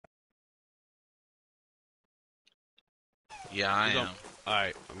Yeah, I am.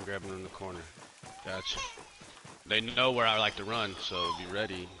 Alright, I'm grabbing in the corner. Gotcha. They know where I like to run, so be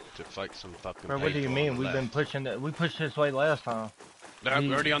ready to fight some fucking Bro, what do you mean? We've been pushing it. We pushed this way last time. They're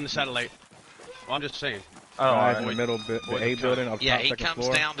already on the satellite. Well, I'm just saying. Oh, Guys in the middle, the A building up Yeah, top, he comes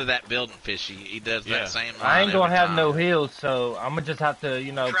floor. down to that building, Fishy. He does that same line I ain't gonna have time. no heals, so I'm gonna just have to,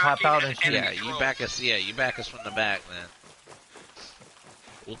 you know, pop out and shoot. Yeah, you back us. Yeah, you back us from the back, then.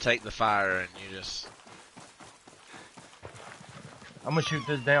 We'll take the fire, and you just. I'm gonna shoot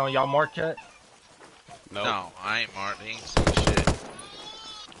this down. Y'all marked yet? Nope. No, I ain't marked. He ain't see shit.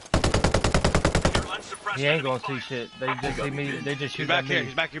 He ain't gonna see shit. They just see me. They just shoot at me.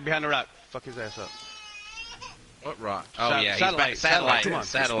 He's back here behind the rock. Fuck his ass up. What rock? Oh yeah, he's back. Satellite. Come on.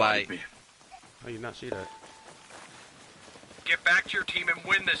 Satellite. Oh, you not see that? Get back to your team and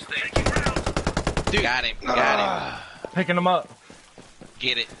win this thing. Dude. Got him. Got him. Picking him up.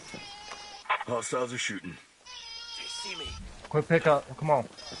 Get it. Hostiles are shooting. They see me. Quick pickup. Come on.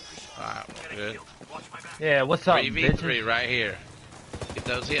 Alright, good. Yeah, what's up, 3v3 bitches? right here. Get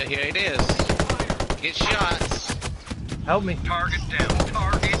those here. Here it is. Get shots. Help me. Target down.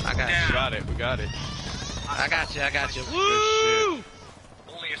 Target I got down. We got it. We got it. I got you. I got you. Woo!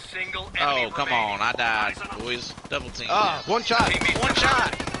 Only a single enemy Oh, come on. I died. Boys, double team. Ah, one shot. One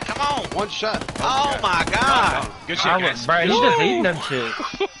shot. Come on. One shot. Oh, my God. Good shit, guys. Bro, he just eating them shit.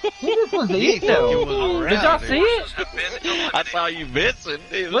 He just was eating them. Did y'all see it? I saw you missing.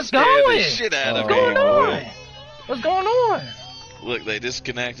 Dude, What's going? Shit out of What's going me. on? What's going on? Look, they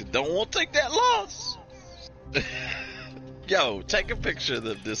disconnected. Don't want to take that loss. Yo, take a picture of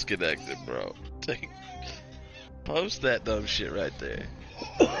them disconnected, bro. Post that dumb shit right there.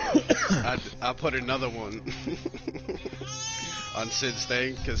 I put another one on Sid's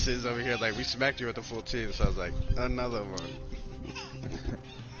thing, because Sid's over here like, we smacked you with the full team, so I was like, another one.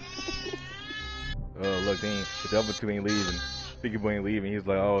 Oh, look, the other two ain't leaving. Biggie Boy ain't leaving. He's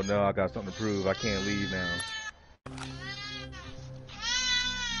like, oh no, I got something to prove. I can't leave now.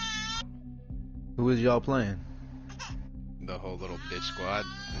 Who is y'all playing? The whole little bitch squad.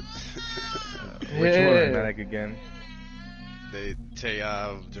 Which one? Dramatic again. They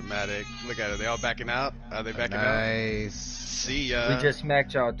dramatic. Look at it. They all backing out. Are they backing out? Nice. See ya. We just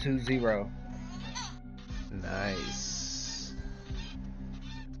smacked y'all 2-0. Nice.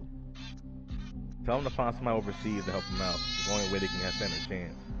 Tell them to find somebody overseas to help them out. It's the only way they can have stand a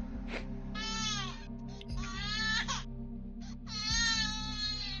chance.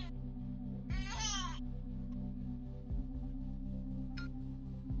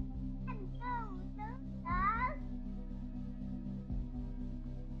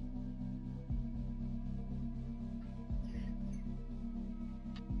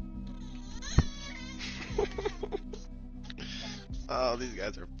 Oh, these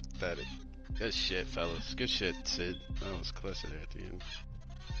guys are pathetic. Good shit, fellas. Good shit, Sid. That was closer there at the end.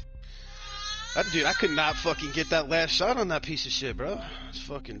 Dude, I could not fucking get that last shot on that piece of shit, bro. This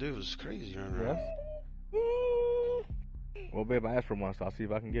fucking dude was crazy running around. Well, babe, I asked for one, so I'll see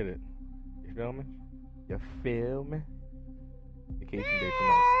if I can get it. You feel me? You feel me? Vacation day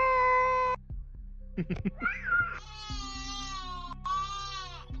tonight.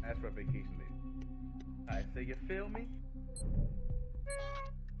 Ask for a vacation day. Alright, so you feel me?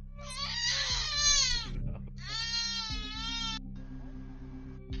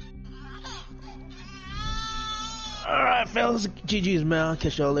 Alright, fellas. GG's, man. I'll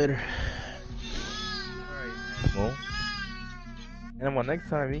catch y'all later. Alright. Well. And well, next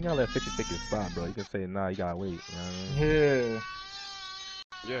time, you ain't gotta let 50 take your spot, bro. You can say, nah, you gotta wait. You know what I mean? Yeah.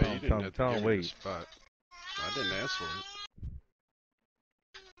 Yeah, you didn't have to give me the spot. I didn't ask for it.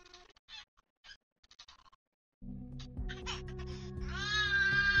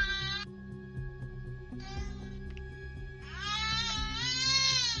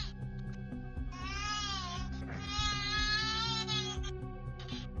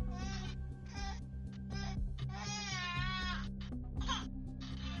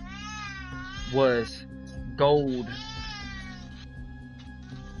 Was gold.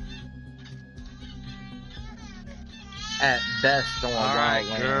 At best on Alright,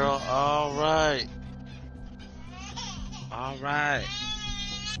 Wildlands. girl. Alright. Alright.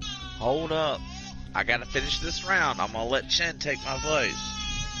 Hold up. I gotta finish this round. I'm gonna let Chen take my place.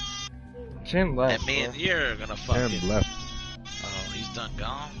 Chen left. And me and you're gonna fucking. Chen left. Oh, he's done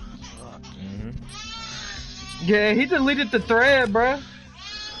gone? Fuck. Yeah, he deleted the thread, bruh.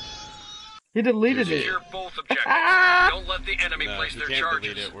 He deleted it. Secure both objectives. Don't let the enemy place their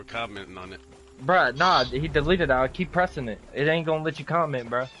charges. Delete it. We're commenting on it. Bruh, nah, he deleted it. I'll keep pressing it. It ain't gonna let you comment,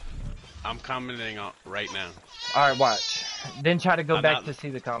 bruh. I'm commenting on right now. Alright, watch. Then try to go I'm back not- to see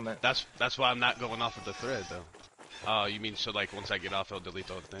the comment. That's why I'm not going off of the thread though. Oh, you mean so like once I get off, he'll delete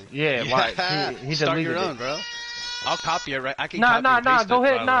the whole thing? Yeah, right. He Start deleted your own, it. bro. I'll copy it, right? I can Nah, copy and paste go it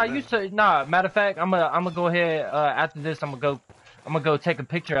ahead. while Nah, I'm you in. say nah. Matter of fact, I'm gonna go ahead. After this, I'm gonna go take a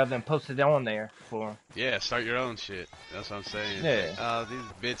picture of it and post it on there for him. Yeah, start your own shit. That's what I'm saying. Yeah. Like, oh,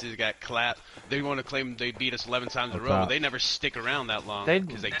 these bitches got clapped. They want to claim they beat us 11 times in a Up row, but top. they never stick around that long. They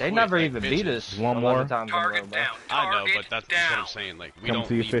 'Cause quit, never like even bitches. beat us One 11 more. times in a row, Target bro. down. I know, Target but that's down. what I'm saying. Like, we Come don't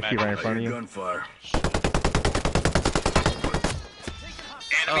see you need 50 right in matches. front of you. Gunfire.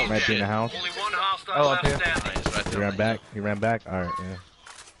 Enemy Might be in the dead. house. Only one hostile Oh, up left here. standing. He's right He there. ran back. He ran back. All right, yeah.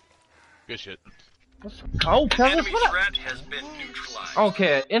 Good shit. Let's go, fellas. Enemy What up? threat has been neutralized. I don't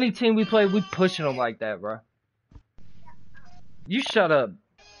care. Any team we play, we pushing them like that, bro. You shut up.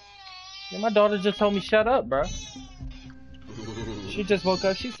 Yeah, my daughter just told me shut up, bro. She just woke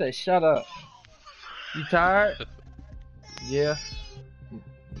up. She said, "Shut up." You tired? Yeah.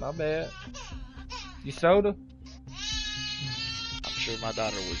 My bad. You soda? I'm sure my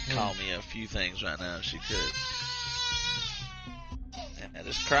daughter would call me a few things right now if she could. Yeah,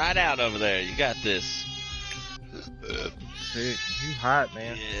 just cry it out over there. You got this. Sick. You hot,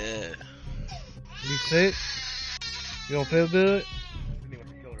 man. Yeah. You sick? You don't feel good?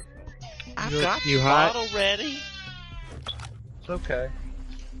 I've You- got you the hot? bottle ready. It's okay.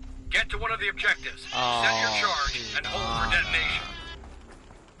 Get to one of the objectives. Oh, Set your charge and hold for detonation.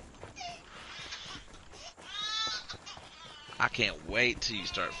 I can't wait till you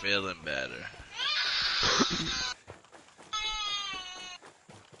start feeling better.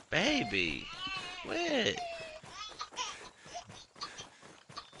 Baby, quit.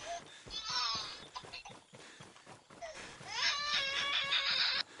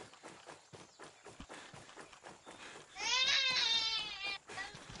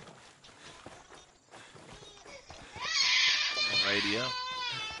 On the radio.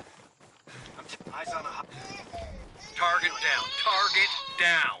 Eyes on a target down. Target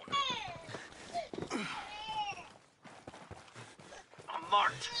down. I'm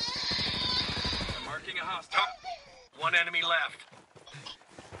marked. I'm marking a hostile. One enemy left.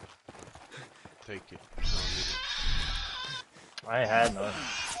 Take it. I don't need it. I ain't had none.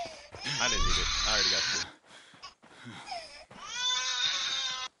 I didn't need it. I already got two.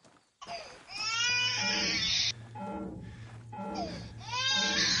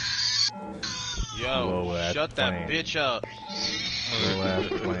 Yo, Whoa, that's shut that playing. bitch up. Little ass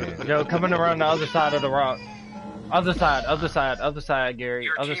plan. Yo, coming around the other side of the rock. Other side, Gary.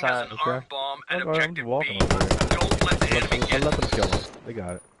 Your Other team side. has an armed bomb at I'm objective walking B. over there. Don't let the enemy Let get them kill him. They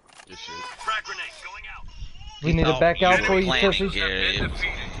got it. Good shit. frag grenade going out. We need to back out for you, planning, sissies. Gary. Been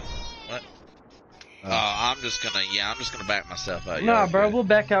defeated. What? I'm just gonna back myself out. Nah, Y'all bro, good. we'll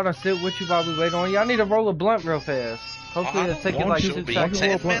back out and sit with you while we wait on you. I need to roll a blunt real fast. Hopefully it'll take you like Should 2 be seconds.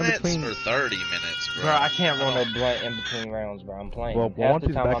 10 Blunt in minutes between. or 30 minutes, bro. Bro, I can't roll no blunt in between rounds, bro. I'm playing. Well, why Half don't the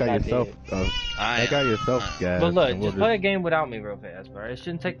you time back I'm out not yourself? dead. Back out yourself, guys. But look, and we'll just play a game without me real fast, bro. It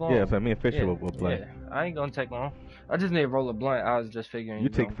shouldn't take long. Yeah, so me and Fisher will play. Yeah, I ain't gonna take long. I just need to roll a blunt. I was just figuring. You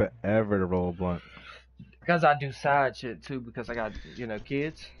take forever to roll a blunt. Because I do side shit too. Because I got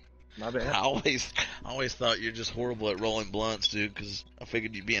kids. My bad. I always thought you're just horrible at rolling blunts, dude. Because I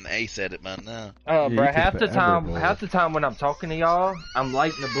figured you'd be an ace at it by now. Bro, you take half the forever, bro. time when I'm talking to y'all, I'm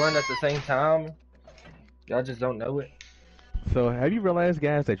lighting the blunt at the same time. Y'all just don't know it. So, have you realized,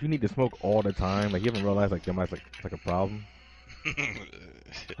 guys, that you need to smoke all the time? Like, you haven't realized, like, it's like a problem?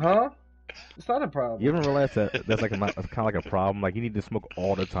 Huh? It's not a problem. You haven't realized that that's like kind of like a problem? Like, you need to smoke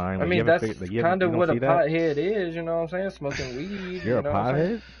all the time? I Like, mean, you that's haven't figured- like, you haven't- kind of you don't what a see that? pothead is, you know what I'm saying? Smoking weed. You're you a know what I'm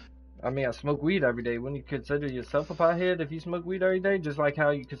saying? pothead? I mean, I smoke weed every day. Wouldn't you consider yourself a pothead if you smoke weed every day? Just like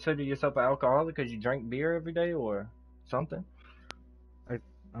how you consider yourself an alcoholic because you drink beer every day or something?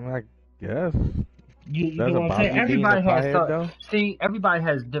 I'm like, yes. You Doesn't know what I'm bother saying? you being a Everybody has pothead, though? See, everybody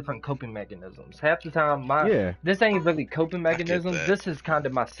has different coping mechanisms. Half the time, Yeah. this ain't really coping I get mechanisms. that. This is kind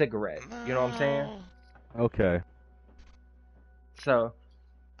of my cigarette. You know what I'm saying? Okay. So,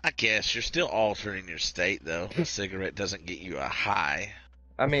 I guess you're still altering your state, though. A cigarette doesn't get you a high.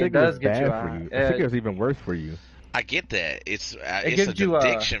 I mean, it Cigarette's does get you bad for you. A cigarette's even worse for you. I get that. It's gives an you a-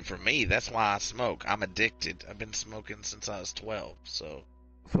 addiction for me. That's why I smoke. I'm addicted. I've been smoking since I was 12. So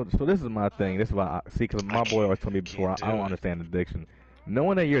So this is my thing. This is why because my boy always told me before, can't I don't do it. understand addiction.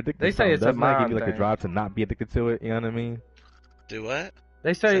 Knowing that you're addicted They to say something it's a doesn't that give mind you like thing. the drive to not be addicted to it. You know what I mean? do what?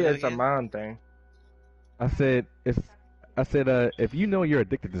 they Say say that it's a again? mind thing. I said if you know you're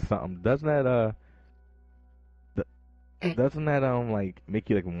addicted to something, doesn't that Doesn't that like make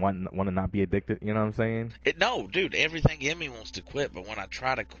you like want to not be addicted? You know what I'm saying? No, dude, everything in me wants to quit, but when I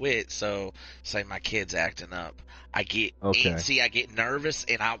try to quit, so say my kid's acting up, I get Okay, antsy, I get nervous,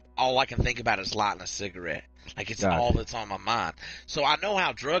 and all I can think about is lighting a cigarette. Like it's all gotcha. that's on my mind. So I know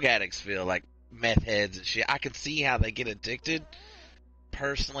how drug addicts feel, like meth heads and shit. I can see how they get addicted.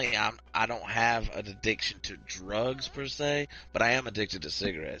 Personally, I don't have an addiction to drugs per se, but I am addicted to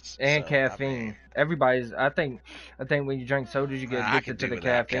cigarettes. And So I mean, caffeine. Everybody's. I think when you drink sodas, you get I can addicted to do the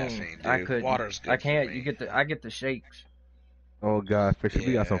without caffeine. caffeine, I dude. couldn't. Water's I good for can't. You me. get the. I get the shakes. Oh God, Fisher,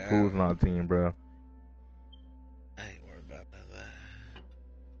 we got some Yeah, fools on our team, bro. I ain't worried about none of that.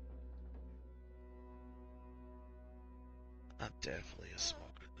 I'm definitely a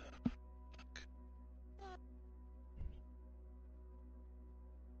smoker though. Fuck.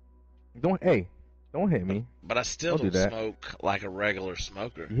 Don't hit me. But I still Don't do don't that. smoke like a regular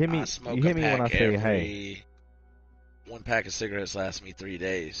smoker. You hit I me. You smoke a hit me when I pack say hey. every. One pack of cigarettes lasts me 3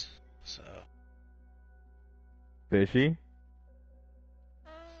 days. So Fishy.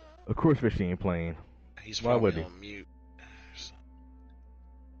 Of course, Fishy ain't playing. he's Why would probably he? on mute.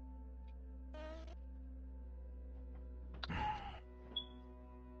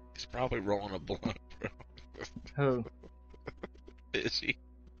 He's probably rolling a blunt, bro. Who? Is he?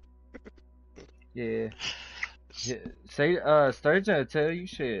 Yeah. Yeah. Say, Sturgeon will tell you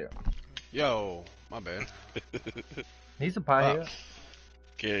shit. Yo, my bad. He's a Uh, pothead.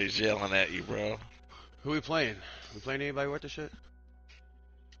 Gary's yelling at you, bro. who we playing? We playing anybody worth the shit?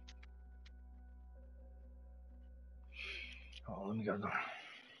 Oh, let me go.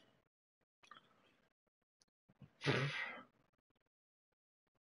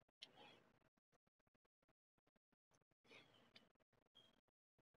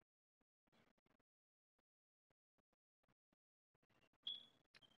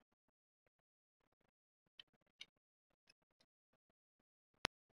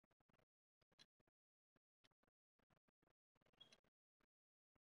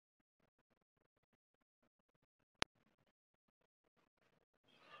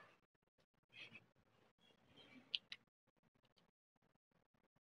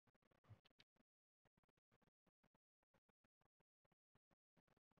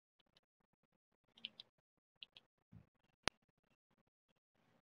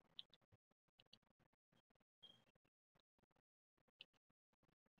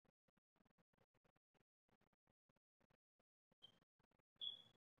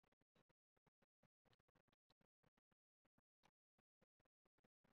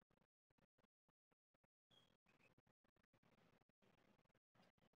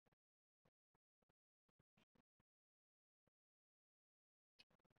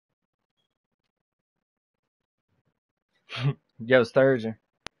 Yo, Sturgeon.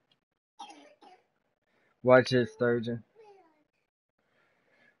 Watch it, Sturgeon.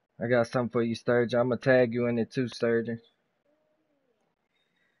 I got something for you, Sturgeon. I'm gonna tag you in it too, Sturgeon.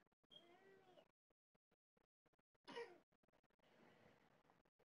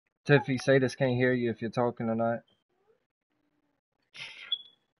 Tiffy, say this can't hear you if you're talking or not.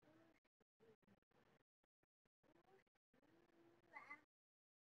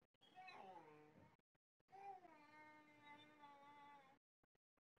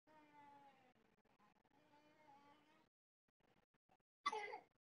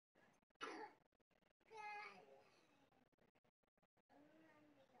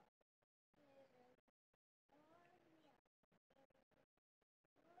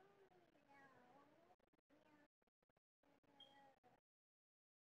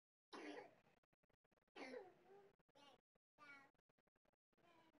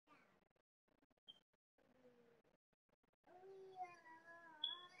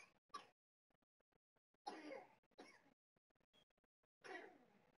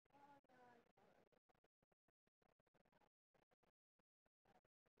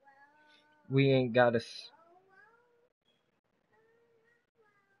 We ain't got us.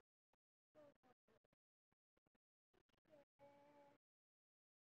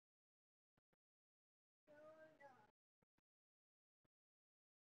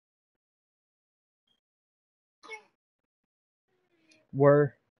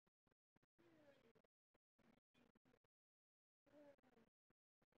 Where?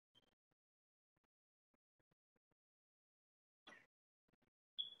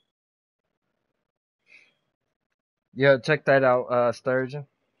 Yeah, check that out, Sturgeon.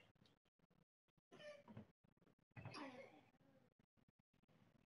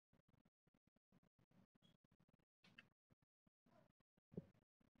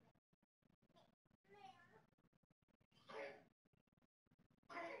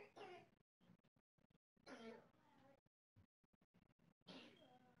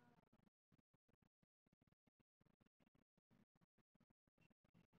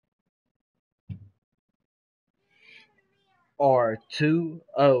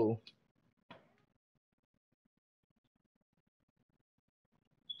 R20.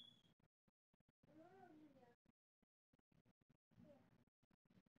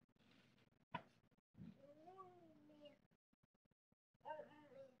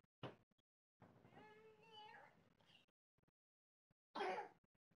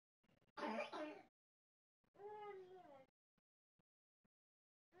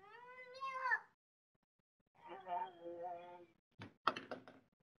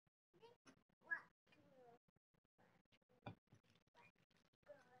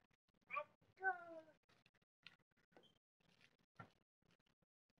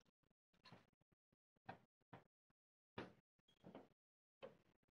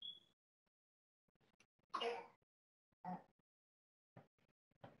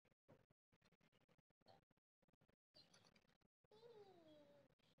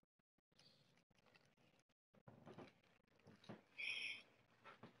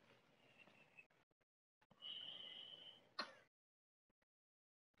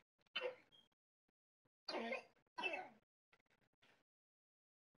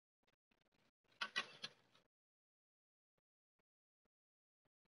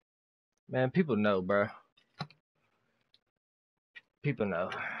 Man, people know, bro. People know.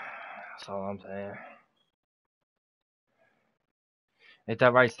 That's all I'm saying. Ain't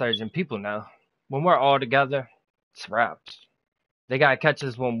that right, Sturgeon? People know. When we're all together, it's wraps. They gotta catch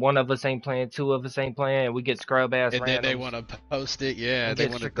us when one of us ain't playing, two of us ain't playing, and we get scrub ass And then they randoms. want to post it. Yeah, We they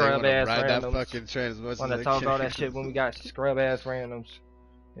get want to scrub ass ride that randoms. fucking train as much Want as to they talk can. all that shit when we got scrub ass randoms.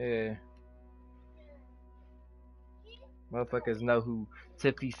 Yeah. Motherfuckers know who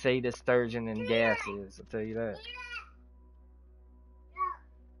Tiffy, Sadie, Sturgeon, and Gas is. I'll tell you that.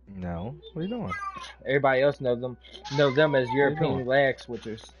 No. What are you doing? Everybody else knows them as you European doing? lag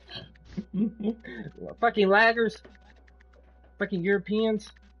switchers. Fucking laggers. Fucking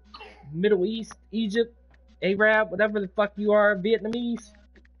Europeans. Middle East, Egypt, Arab, whatever the fuck you are, Vietnamese.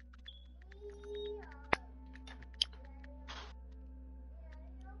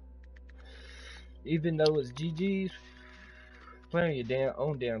 Even though it's GG's, play on your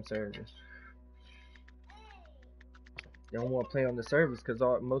own damn service. They don't want to play on the service because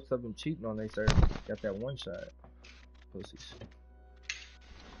most of them cheating on their service. Got that one shot. Pussies.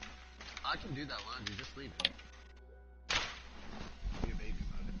 I can do that laundry. Just leave it. Be a baby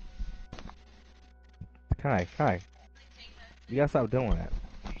about it. Kai. You gotta stop doing that.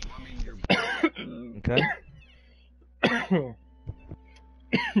 I mean, you're. Okay?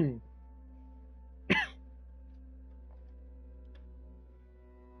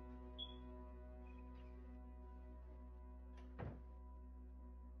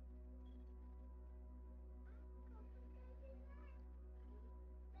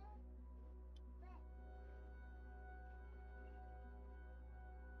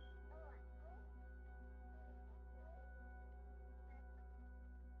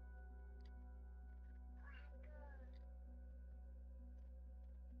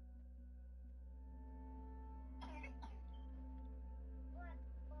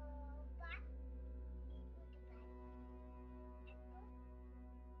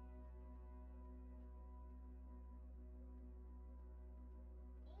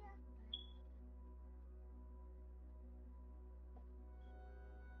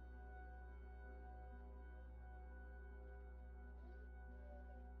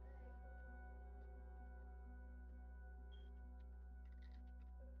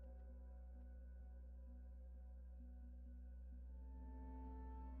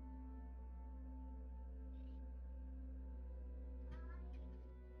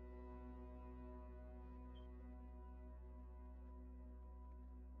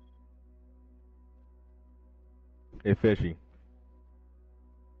 Hey, Fishy.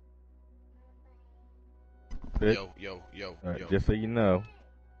 Fish? Yo. Just so you know,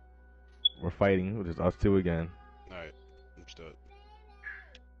 we're fighting, which is us two again. Alright, I'm stood.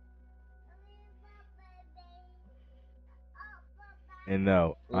 And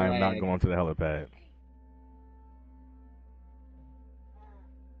no, I am not Lag. going to the helipad.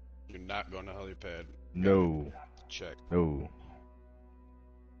 You're not going to helipad. No. Check. No.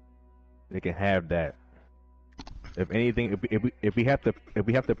 They can have that. If anything, if we have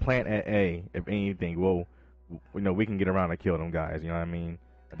to plant at A, if anything, well, we can get around and kill them guys. You know what I mean?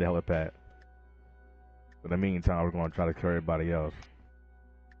 At the helipad. But in the meantime, we're going to try to kill everybody else.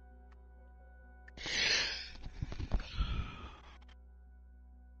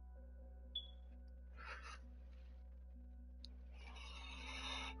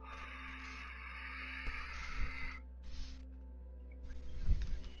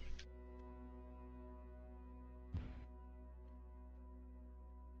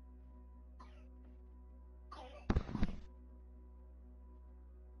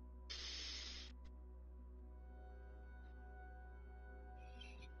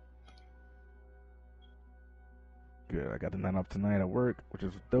 good. I got the 9 off tonight at work, which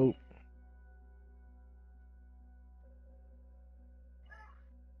is dope.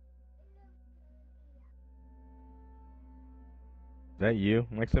 Is that you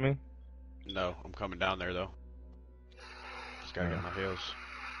next to me? No, I'm coming down there though. Just gotta get my heels.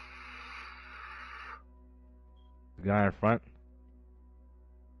 The guy in front.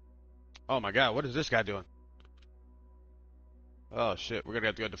 Oh my god, what is this guy doing? Oh shit, we're gonna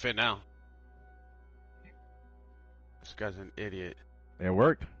have to go defend now. This guy's an idiot. It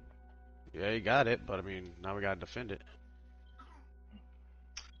worked. Yeah, he got it, but I mean, now we gotta defend it.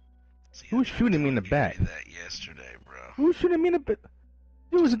 See, Who's I shooting me in the told you back? that yesterday, bro. Who's shooting me in the back?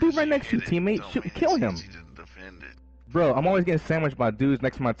 There was a dude right next to you, Hit it, teammate. don't Shoot, mean kill it's him. easy to defend it. Bro, I'm always getting sandwiched by dudes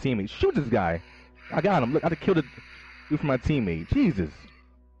next to my teammate. Shoot this guy. I got him. Look, I had to kill the dude for my teammate. Jesus.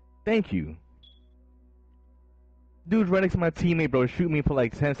 Thank you. Dude's right next to my teammate, bro, shoot me for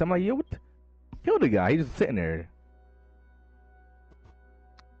like 10 seconds. I'm like, yo, what the? Kill the guy. He's just sitting there.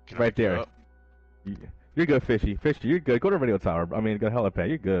 Can I Right pick you there. up? You're good, Fishy. Fishy, you're good. Go to radio tower. I mean, go to helipad.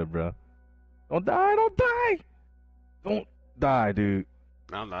 You're good, bro. Don't die. Don't die. Don't die, dude.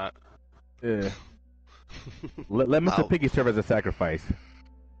 No, I'm not. Yeah. Let Mr. I'll- Piggy serve as a sacrifice.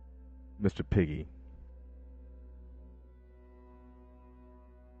 Mr. Piggy.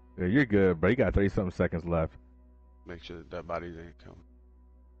 Yeah, you're good, bro. You got 30-something seconds left. Make sure that bodies ain't coming.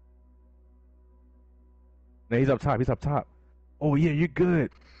 No, he's up top. He's up top. Oh, yeah, you're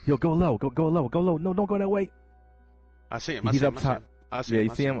good. Yo, go low. Go low. Go low. No, don't go that way. I see him. He's I see up him. top. I see Yeah, him.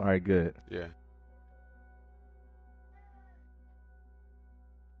 you see him? All right, good. Yeah.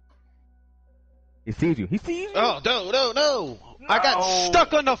 He sees you. He sees you. Oh, no. I got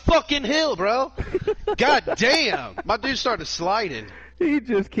stuck on the fucking hill, bro. God damn. My dude started sliding. He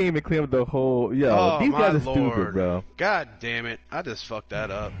just came and cleaned up the whole. Yo, Oh, these my guys are Lord. stupid, bro. God damn it. I just fucked that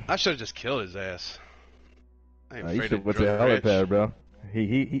up. I should have just killed his ass. I ain't You afraid should of went to the drug rich. helipad, bro.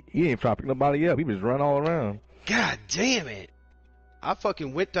 He ain't trying to pick nobody up. He was running all around. God damn it. I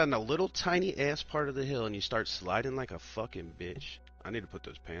fucking went down a little tiny ass part of the hill and you start sliding like a fucking bitch. I need to put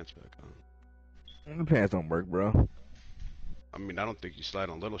those pants back on. The pants don't work, bro. I mean, I don't think you slide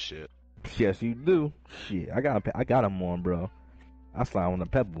on little shit. Yes, you do. Shit, I got him on, bro. I slide on a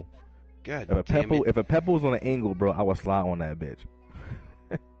pebble. God If a damn pebble, it. if a pebble's on an angle, bro, I will slide on that bitch.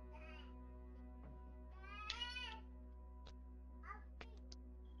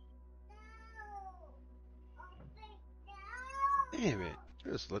 Damn it.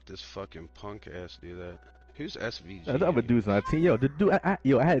 Just let this fucking punk ass do that. Who's SVG? The other dudes on that team, yo, the dude, I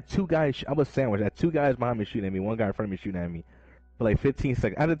had two guys. I was sandwiched. I had two guys behind me shooting at me. One guy in front of me shooting at me for like 15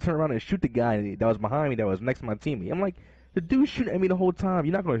 seconds. I had to turn around and shoot the guy that was behind me, that was next to my teammate. I'm like, the dude shooting at me the whole time.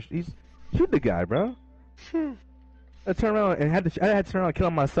 You're not gonna shoot the guy, bro. I turned around and I had to turn around and kill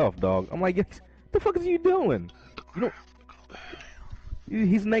him myself, dog. I'm like, what the fuck is you doing? You know,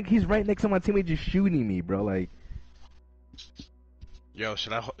 he's right next to my teammate, just shooting me, bro. Like, Yo,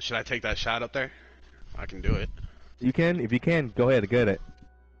 should I take that shot up there? I can do it. you can, if you can, go ahead, get it.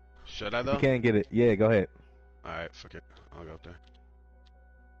 Should I If though? you can't get it, yeah, go ahead. Alright, fuck it. I'll go up there.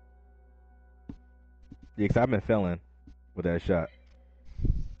 Yeah, 'cause I've been failing with that shot.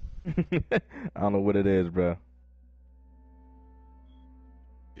 I don't know what it is, bro.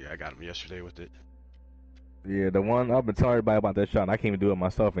 Yeah, I got him yesterday with it. Yeah, the one I've been telling everybody about that shot. And I can't even do it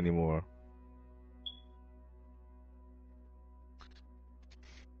myself anymore.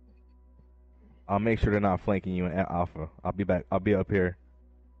 I'll make sure they're not flanking you in Alpha. I'll be back. I'll be up here.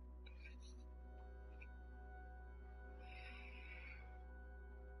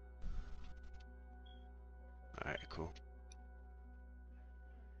 Alright, cool.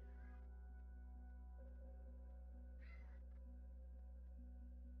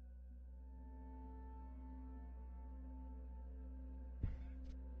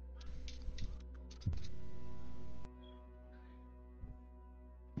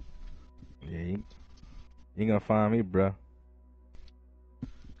 Yeah, you ain't gonna find me, bro.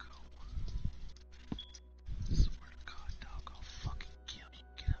 Swear to God, dog, I'll fucking kill you.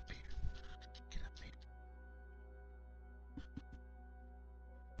 Get up here. Get up here.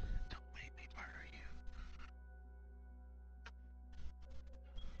 Don't make me murder you.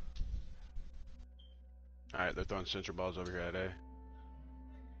 Alright, they're throwing central balls over here at A.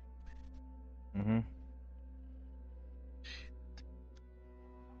 Mm-hmm.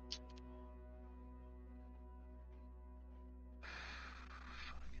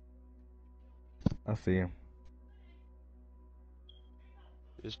 I see him.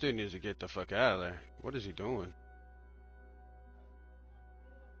 This dude needs to get the fuck out of there. What is he doing?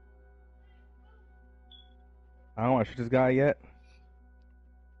 I don't want to shoot this guy yet.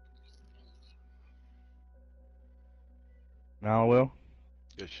 Now, Will.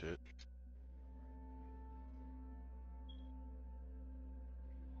 Good shit.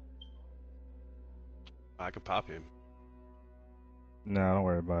 I could pop him. No, don't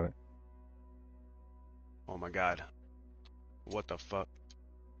worry about it. Oh my god. What the fuck?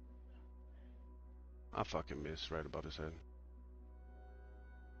 I fucking missed right above his head.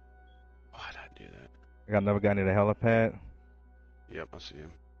 Why'd I do that? I got another guy near the helipad. Yep, I see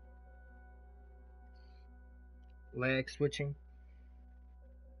him. Lag switching.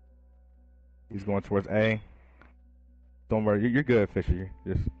 He's going towards A. Don't worry, you're good, Fisher.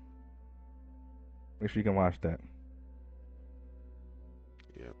 Just make sure you can watch that.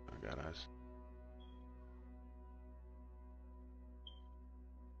 Yep, I got eyes.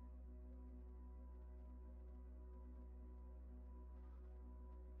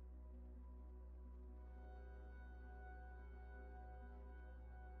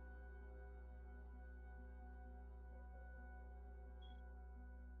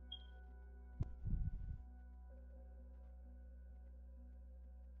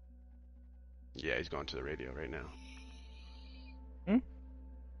 Yeah, he's going to the radio right now. Hmm?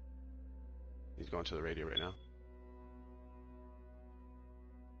 He's going to the radio right now.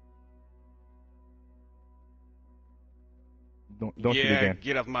 Don't shoot yeah, again.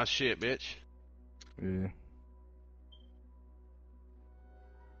 get off my shit, bitch. Yeah.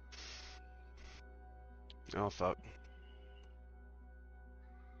 Oh, fuck.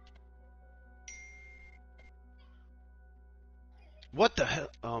 What the hell?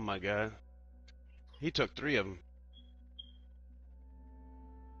 Oh my god. He took 3 of them.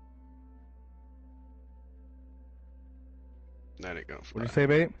 That ain't gonna fly. What'd you say,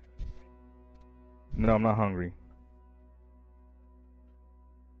 babe? No, I'm not hungry.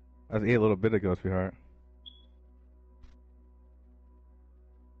 I just ate a little bit ago, sweetheart.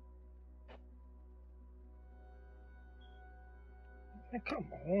 Man, come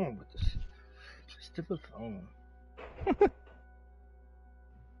on with this stupid phone.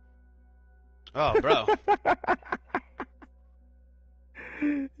 Oh, bro.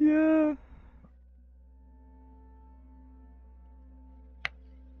 Yeah.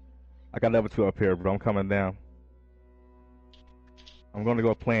 I got level 2 up here, bro. I'm coming down. I'm going to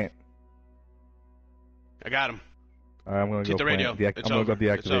go plant. I got him. Alright, I'm going to Hit go the radio. plant. It's I'm going over. to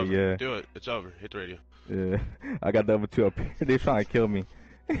go It's over. deactivate, yeah. Do it. It's over. Hit the radio. Yeah. I got level 2 up here. They're trying to kill me.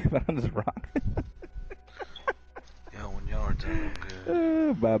 I'm just rocking. Yo, when y'all are done,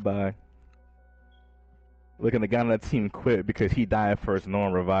 I'm good. Bye-bye. Look, and the guy on that team quit because he died first. No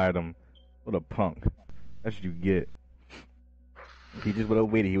one revived him. What a punk. That's what you get. If he just would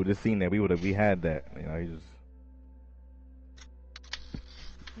have waited, he would have seen that. We had that. You know, he just.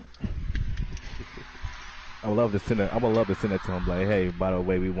 I would love to send it. I would love to send it to him. Like, hey, by the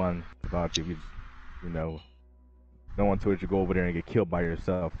way, we won without you. We just, you know, no one told you to go over there and get killed by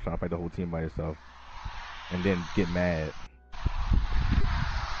yourself, trying to fight the whole team by yourself, and then get mad.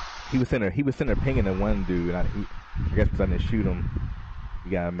 He was sitting there pinging at one dude. And I guess because I didn't shoot him, he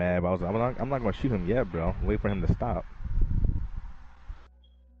got mad. But I was like, I'm not gonna shoot him yet, bro. Wait for him to stop.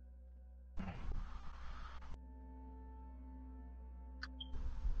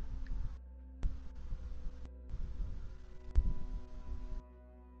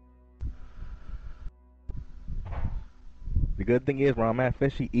 The good thing is, where I'm at,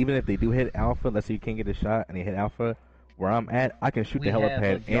 Fishy, even if they do hit Alpha, let's say you can't get a shot and they hit Alpha, where I'm at, I can shoot We the have helipad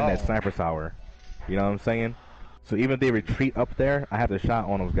a and that y'all. sniper tower. You know what I'm saying? So even if they retreat up there, I have the shot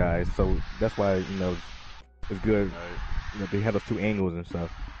on those guys. So that's why, you know, it's good. Right. You know, they have those 2 angles and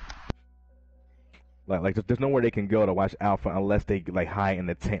stuff. Like there's nowhere they can go to watch Alpha unless they like hide in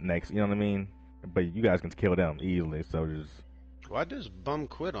the tent next. You know what I mean? But you guys can kill them easily. So just Why'd this bum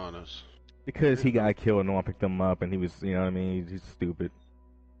quit on us? because he got killed, no one picked him up, and he was, you know what I mean? He's stupid.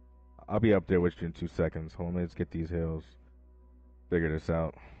 I'll be up there with you in 2 seconds. Hold on, let's get these hills. Figure this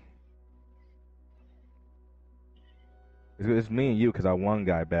out. It's me and you, because our one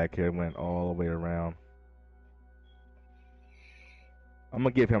guy back here went all the way around. I'm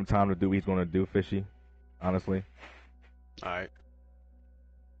going to give him time to do what he's going to do, Fishy. Honestly. Alright.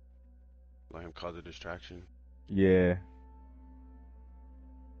 Let him cause a distraction. Yeah.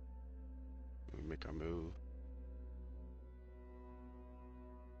 We make our move.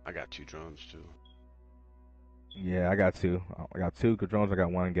 I got 2 drones too. Yeah, I got 2. I got 2 drones, I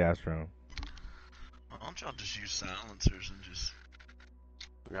got 1 gas drone. Why don't y'all just use silencers and just...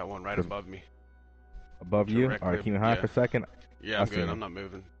 I got one right above me. Above you? Directly Alright, can you hide yeah. for a second? Yeah, I I'm seen good. him. I'm not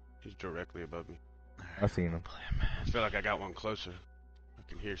moving. He's directly above me. I seen him. I feel like I got one closer. I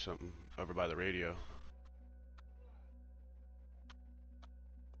can hear something over by the radio.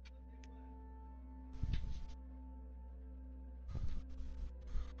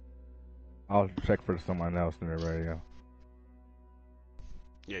 I'll check for someone else in the radio.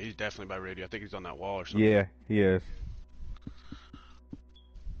 Yeah, he's definitely by radio. I think he's on that wall or something. Yeah, he is.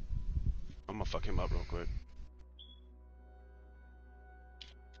 I'm gonna fuck him up real quick.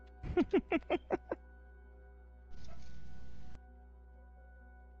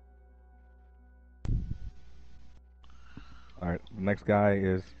 All right, the next guy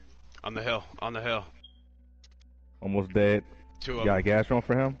is On the hill. On the hill. almost dead. Two You of got them. a gas run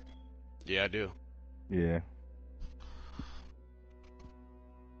for him? Yeah, I do. Yeah.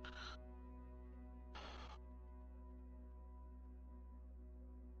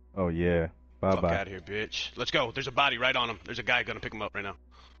 Oh yeah. Bye Fuck bye. out of here, bitch. Let's go. There's a body right on him. There's a guy gonna pick him up right now.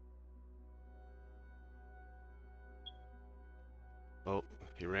 Oh,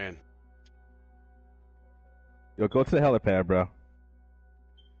 he ran. Yo, go to the helipad, bro.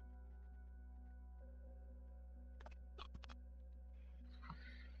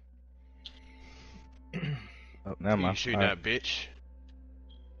 Oh, never You mind. shooting All that bitch?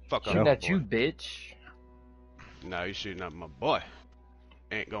 Fuck up, Shooting my at you, boy. bitch. Nah, you shooting at my boy.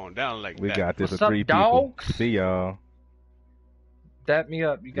 Ain't going down like We that. got this What's with up, 3 people. dogs? See y'all. Dap me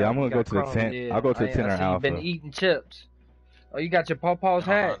up. You got, Yeah, I'm gonna you go got to the crumbs, tent. yeah. I'll go to the I tent or see you been Alpha. eating chips. Oh, you got your pawpaw's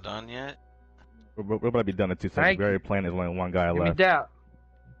Y'all hat. not done yet? We're about to be done in 2 seconds. Thank We already you. planned there's only one guy Give me left. doubt.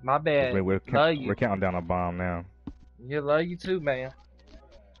 My 'Cause bad. We're Love you. counting down a bomb now. Yeah, love you too, man.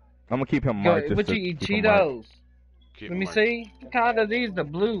 I'm gonna keep him Go, marked just what to you eat? keep him marked. Cheetos. Keep Let him me marked. see. What kind of these? The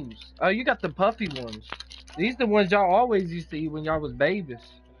blues. Oh, you got the puffy ones. These the ones y'all always used to eat when y'all was babies.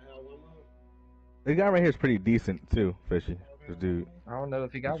 This guy right here is pretty decent too, Fishy. This dude. I don't know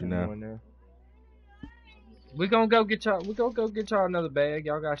if he got What you one know? more in there. We gonna go get y'all. We gonna go get y'all another bag.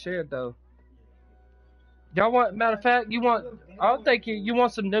 Y'all got shared though. Y'all want? Matter of fact, you want? I'll take you. You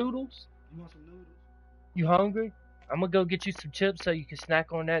want some noodles? You hungry? I'm gonna go get you some chips so you can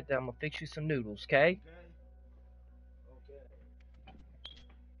snack on that. Then I'm gonna fix you some noodles, okay?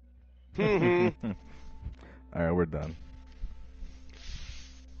 Mhm. All right, we're done.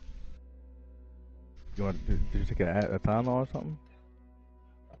 You want? Did you take a Tylenol or something?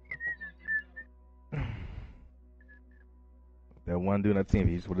 That one dude on that team,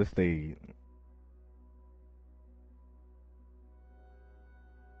 he just would have stayed.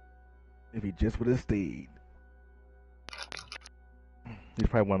 If he just would have stayed. He's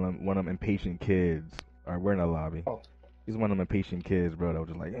probably one of them impatient kids. Alright, we're in the lobby. He's one of them impatient kids, bro, that was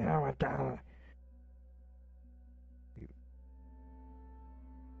just like, oh my god.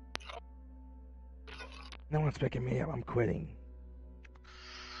 No one's picking me up, I'm quitting.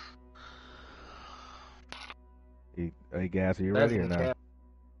 Hey, Gas, are you ready or not?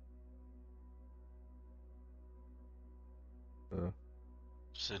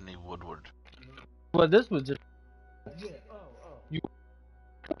 Sydney Woodward. Well, this was just.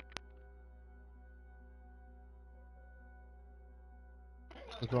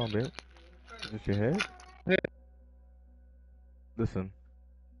 What's wrong, bitch? Is this your head? Yeah. Listen.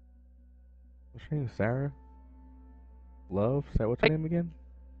 What's your name? Sarah? Love? Sarah, what's her name again?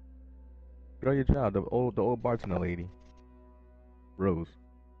 Get on your job. The old bartender lady. Rose.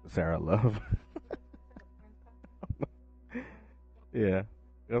 Sarah Love. Yeah.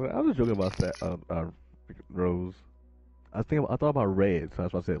 I was joking about Rose. I thought about red, so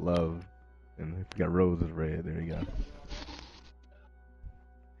that's why I said love. And if you got Rose as red, there you go.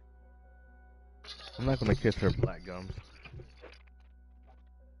 I'm not gonna kiss her black gums.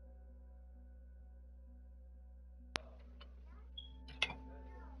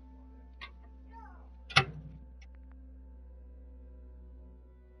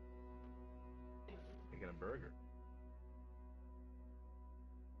 Making a burger.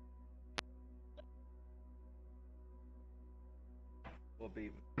 Well,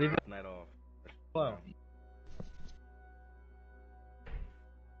 baby, Leave it. night off. Wow.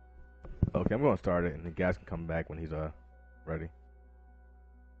 Okay, I'm gonna start it, and the guys can come back when he's ready.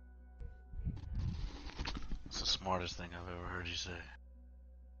 It's the smartest thing I've ever heard you say.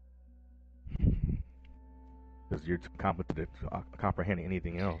 Because you're too competent to comprehend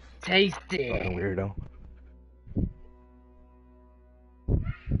anything else. Taste Fucking it. weirdo.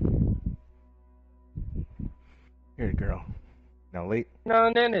 Here, girl. Now lay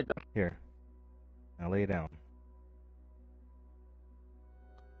No, then it. here. Now lay down.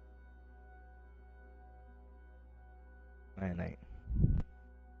 Night night.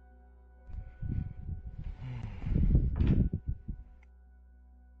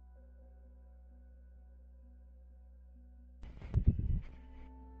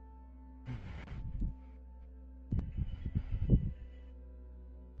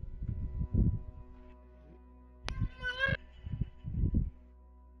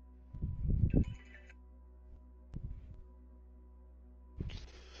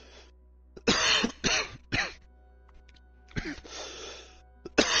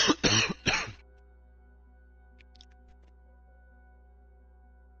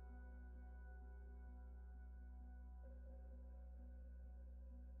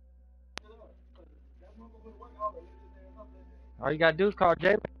 All you gotta do is call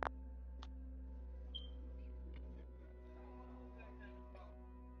Jalen.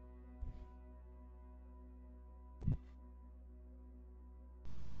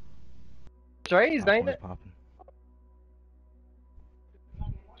 Strays, ain't Popcorn is it? popping.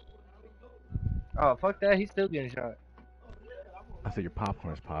 Oh, fuck that. He's still getting shot. I said your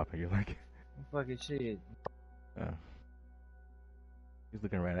popcorn is popping. You're like, Fucking shit. uh, she's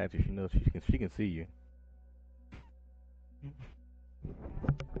looking right at you. She knows she can see you.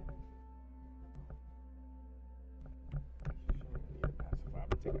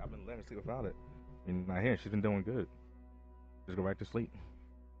 I've been letting her sleep without it. And not here. She's been doing good. Just go back to sleep.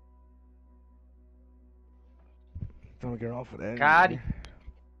 Don't get her off of that. Gotti.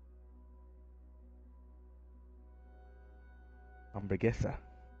 Hamburguesa.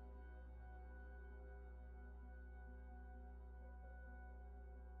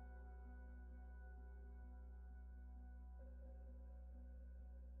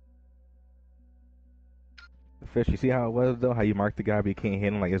 Fish, you see how it was though? How you mark the guy but you can't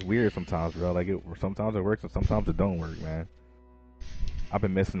hit him? Like, it's weird sometimes, bro. Like, sometimes it works and sometimes it don't work, man. I've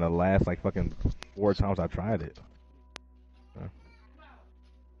been missing the last, like, fucking 4 times I tried it.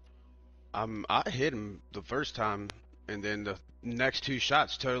 I hit him the first time, and then the next 2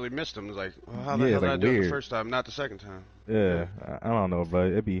 shots totally missed him. It was like, well, how the Yeah, hell it's, did like, I do it weird. the first time, not the second time? Yeah, I don't know,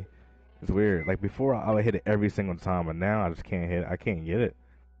 but it's weird. Like, before I would hit it every single time, but now I just can't hit it. I can't get it.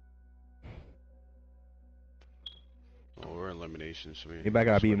 Oh, we're eliminations. So Maybe I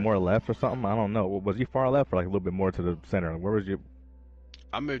gotta be more left or something. I don't know. Was you far left or like a little bit more to the center? Where was you?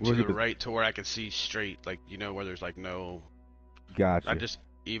 I moved to the right to where I could see straight, like, you know, where there's like no. Gotcha. I just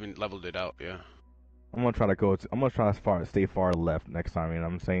even leveled it out, yeah. I'm gonna try to go. I'm gonna try to stay far left next time. You know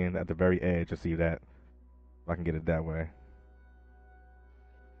what I'm saying? At the very edge to see that if I can get it that way.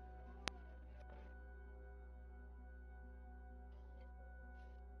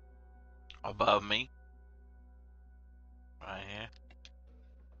 Above me. Right here.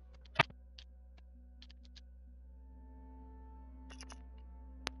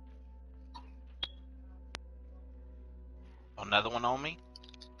 Another one on me?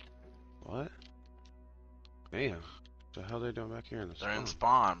 What? Damn. What the hell they doing back here in the They're in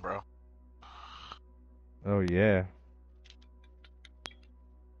spawn, bro. Oh yeah.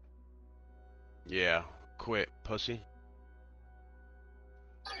 Yeah. Quit, pussy.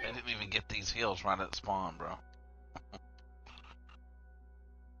 They didn't even get these hills right at spawn, bro.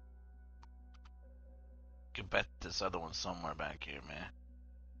 Could bet this other one's somewhere back here, man.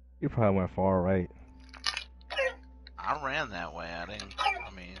 You probably went far right. I ran that way. I didn't. I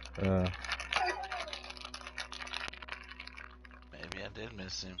mean, maybe I did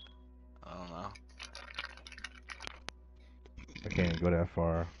miss him. I don't know. I can't go that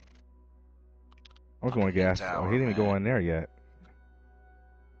far. I'm going the gas. tower, Oh, he didn't even go in there yet.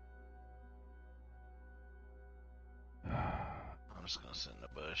 I'm just gonna sit in the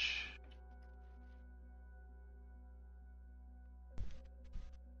bush.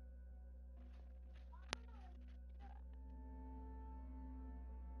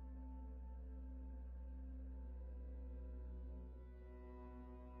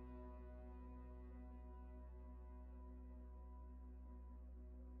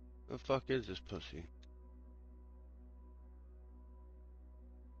 The fuck is this pussy?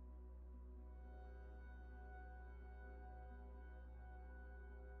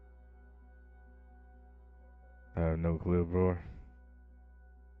 I have no clue, bro.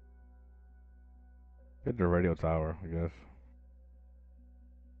 Hit the radio tower, I guess.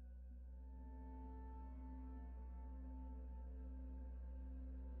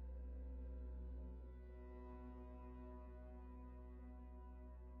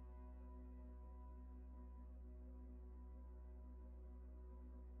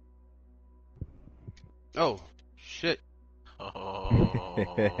 Oh, shit. Oh.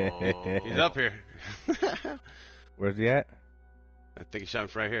 He's up here. Where's he at? I think he's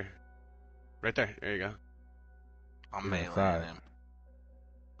shot right here. Right there. There you go. I'm He's meleeing inside. him.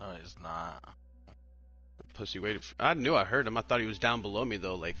 No, he's not. The pussy waited. I knew I heard him. I thought he was down below me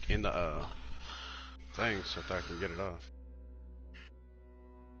though, like in the thing, so I thought I could get it off.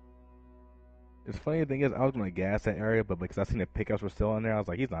 It's funny thing is, I was gonna gas that area, but because I seen the pickups were still in there, I was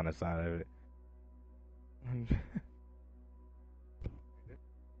like, he's not inside of it.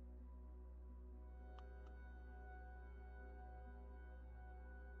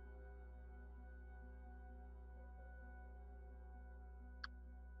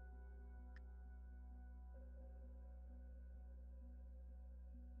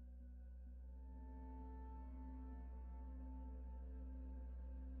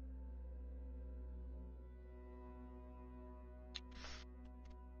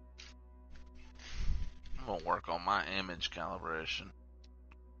 work on my image calibration.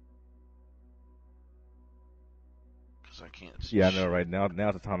 Because I can't see Yeah, I shit. know. Right now,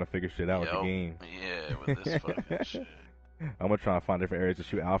 now's the time to figure shit out with the Yup. game. Yeah, with this fucking shit. I'm gonna try and find different areas to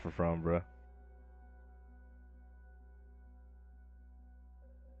shoot Alpha from, bro.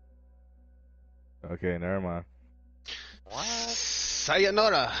 Okay, never mind. What?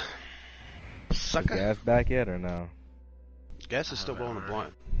 Sayonara. Is Sucker. gas back yet or no? Gas is still blowing a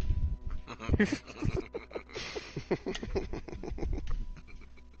blunt.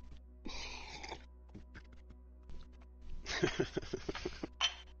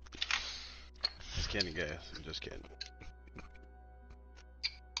 Just kidding, gas. I'm just kidding.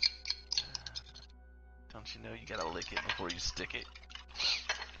 Don't you know you gotta lick it before you stick it?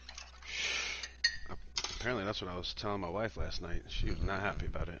 Apparently, that's what I was telling my wife last night. She was not happy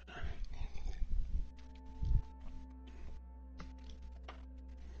about it.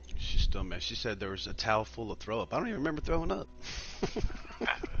 She's still mad. She said there was a towel full of throw up. I don't even remember throwing up. You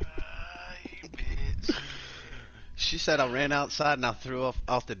bitch. She said I ran outside and I threw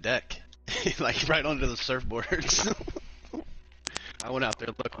off the deck, like right onto the surfboards. I went out there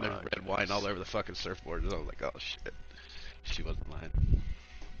looking at red wine all over the fucking surfboards. I was like, oh shit. She wasn't lying.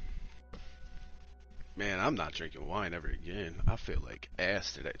 Man, I'm not drinking wine ever again. I feel like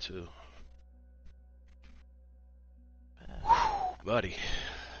ass today too. Buddy.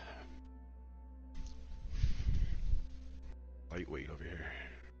 Lightweight over here.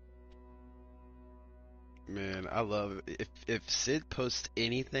 Man, I love it. If Sid posts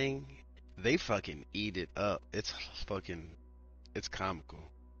anything, they fucking eat it up. It's comical.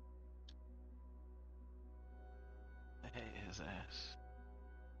 I hate his ass.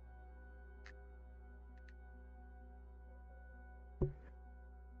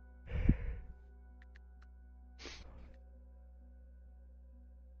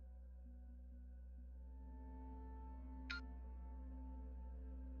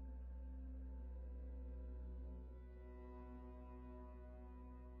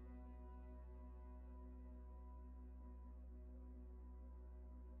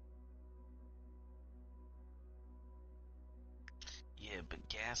 Yeah, but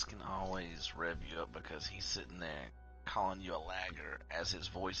Gas can always rev you up because he's sitting there calling you a lagger as his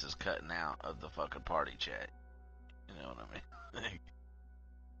voice is cutting out of the fucking party chat. You know what I mean?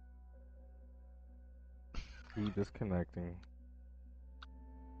 Keep disconnecting.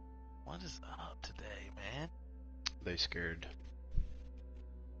 What is up today, man? They scared.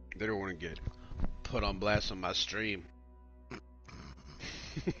 They don't want to get put on blast on my stream.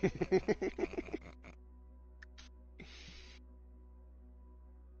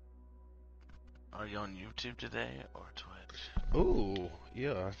 Are you on YouTube today or Twitch? Ooh,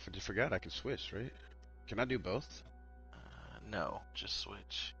 yeah, I forgot I can switch, right? Can I do both? No, just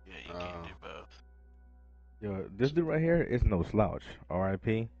Switch. Yeah, you can't do both. Yo, this dude right here is no slouch.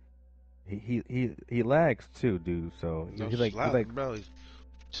 R.I.P. He lags too, dude. So No, he's like bro.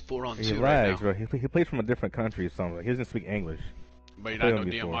 It's 4-on-2 he right lags, now. bro. He plays from a different country or something. He doesn't speak English. But you're played not no him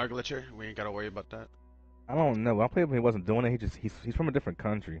before. DMR glitcher? We ain't gotta worry about that. I don't know. I played when he wasn't doing it. He's from a different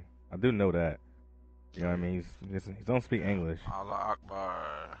country. I do know that. You know what I mean? He don't speak English. Allah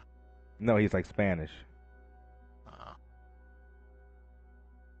Akbar. No, he's like Spanish.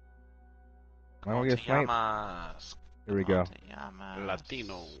 I don't get sniped. Yamas. Here we go.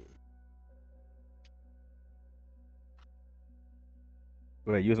 Latino.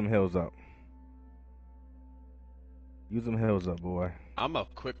 Go ahead, use them hills up. Use them hills up, boy. I'm a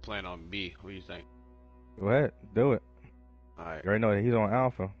quick plan on B. What do you think? Go ahead, do it. Alright, You already know that he's on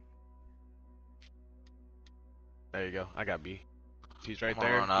Alpha. there you go. I got B. If he's right I'm gonna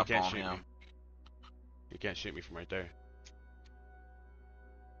there, run you up can't on shoot him. me. You can't shoot me from right there.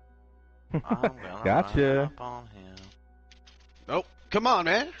 I'm gonna Gotcha. run up on him. Nope. Come on,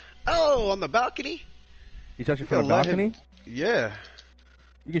 man. Oh, on the balcony? He shot you You from the can let him- balcony? Yeah.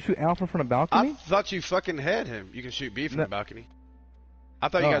 You can shoot Alpha from the I balcony? thought you fucking had him. You can shoot B from No. the balcony. I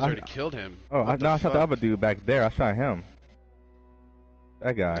thought No, you guys I- already killed him. Oh, What the I shot the fuck? other dude back there. I shot him.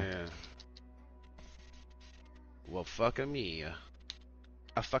 That guy. Yeah. Well, fuck a me.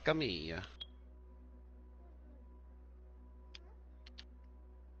 A fuck a me.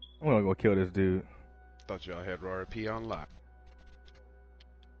 I'm gonna go kill this dude. Thought y'all had RP on lock.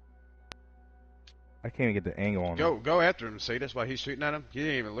 I can't even get the angle on him. Go after him. See, that's why he's shooting at him. He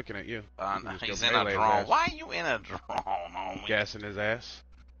ain't even looking at you. You can just He's go in a melee his drone. ass. Why are you in a drone, homie? Gassing his ass.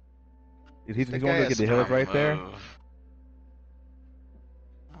 He's The going to go gas get the hills Time right there. move.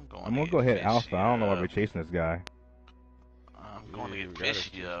 I'm gonna go hit fishy Alpha. I don't know why we're up. chasing this guy. I'm going to You get got it.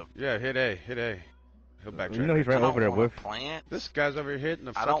 fishy up. Yeah, hit A. Hit A. He'll backtrack. You know he's I right don't over there wanna with. plant. This guy's over here hitting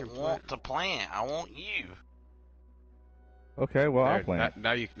the I fucking don't want to plant. I want you. Okay, well I'll There, plant.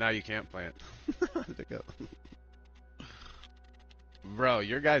 now you can't plant. There you go. Bro,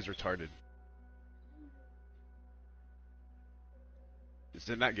 your guy's retarded. Is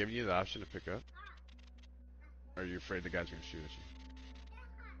it not giving you the option to pick up? Or are you afraid the guy's gonna shoot at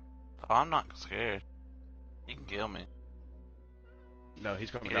you? Oh, I'm not scared. He can kill me. No,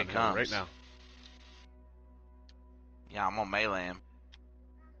 he's coming Here down he the hill right comes. now. Yeah, I'm gonna melee him.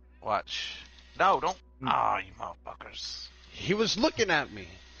 Watch. No, don't. Ah, you motherfuckers. He was looking at me.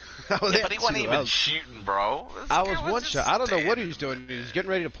 I was Yeah, but he at wasn't you. even shooting, bro. This I guy was one just shot. I don't know what he was standing doing. He was getting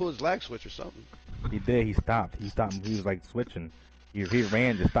ready to pull his lag switch or something. He did. He stopped. He stopped. He was like switching. He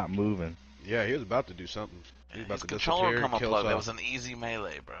ran, just stopped moving. Yeah, he was about to do something. He was about His to controller disappear come and kill us unplugged. That all. was an easy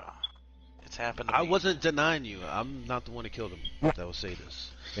melee, bro. It's happened to I me. wasn't denying you. I'm not the one who killed him. That will say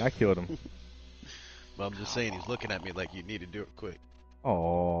this. Yeah, I killed him. But I'm just saying he's looking at me like you need to do it quick.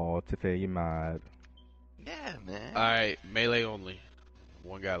 Oh, Tiffany, you mad? Yeah, man. Alright, melee only.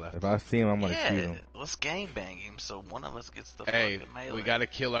 One guy left. If I see him, I'm gonna shoot Yeah, him. let's game bang him so one of us gets the Hey, fucking melee. we gotta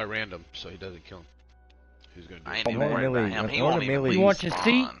kill our random so he doesn't kill him. Who's gonna do I it? ain't even worried melee- about him. He in order won't even melee- leave You want your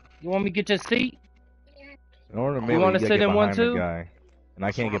seat? spawn. You want me to get your seat? In order to You melee, wanna you gotta sit get in one behind the too? guy, and I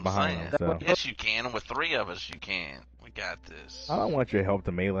That's can't what get behind I'm him. So Yes, you can. With three of us, you can. We got this. I don't want your help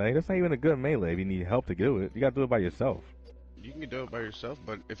to melee. That's not even a good melee. If you need help to do it, you gotta do it by yourself. You can do it by yourself,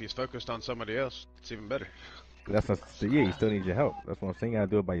 but if he's focused on somebody else, it's even better. That's not, yeah, you still need your help. That's what I'm saying. You gotta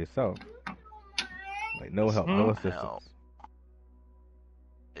do it by yourself. Like no help, no Hmm? assistance. Help.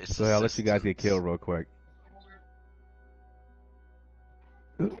 It's So I'll let you guys get assistance. killed real quick.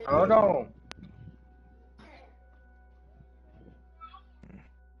 Hold on.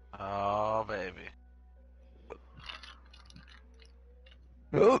 Oh, baby.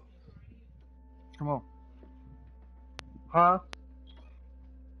 Come on. Huh?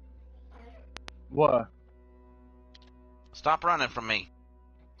 What? Stop running from me.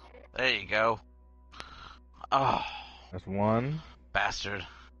 There you go. Oh, That's one. bastard.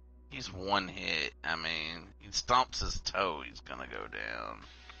 He's one hit. I mean, he stomps his toe, he's gonna go down.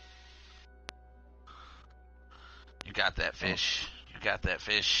 You got that fish. You got that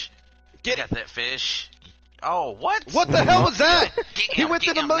fish. Get you got that fish. Oh, what? What the hell was that? Get He him, went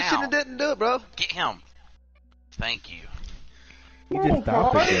get through the him motion now. and didn't do it, bro. Get him. Thank you. He just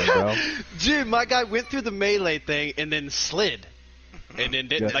stopped again, bro. Dude, my guy went through the melee thing and then slid. And then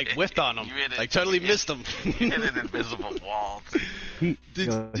didn't, Yeah. like, whiffed on him. You hit it- Like, totally you missed him. hit an invisible wall. He, Did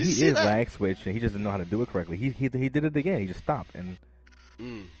he you see is that? lag switch, and he just didn't know how to do it correctly. He did it again. He just stopped, and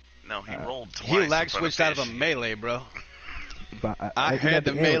Mm. No, he rolled twice. He lag in front switched out of a fish. melee, bro. but I even had at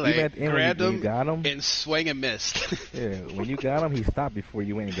the end- melee, even at the end, grabbed when you him, got him. and swing and missed. Yeah, when you got him, he stopped before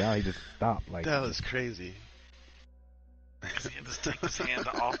you went and got him. He just stopped. Like That was crazy. He had to take his hand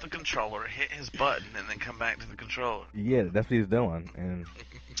off the controller, hit his button, and then come back to the controller. yeah, that's what he's doing. And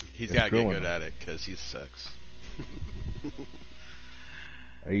He's It's got to get growing. good at it because he sucks.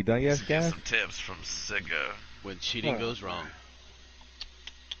 are you done yet, Get guys? some tips from Siggo. When cheating goes wrong.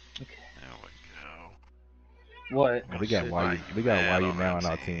 There we go. What? We got Shit, why why you, you we got mad why you on now that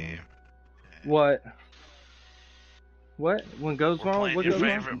on our team? team. What? What? When goes We're wrong? playing What your goes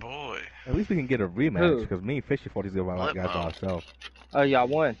favorite wrong? boy. At least we can get a rematch Who? because me and Fishy fought these guys by Flip mode. ourselves. Oh, y'all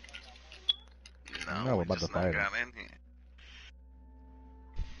won. No, No, we're we about just to not fight him. got in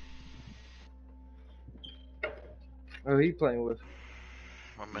here. Oh, he playing with.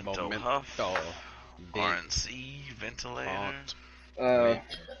 Memento Moment- Huff. Oh, big RNC, Ventilator. font. Uh,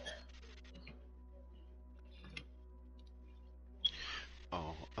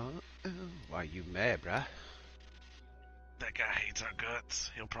 Why you mad, bruh? That guy hates our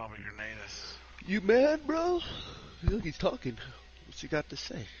guts. He'll probably grenade us. You mad, bro? Look, he's talking. What's he got to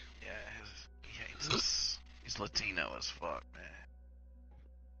say? Yeah, he hates us. He's Latino as fuck,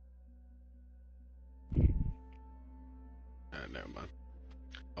 man. Never mind.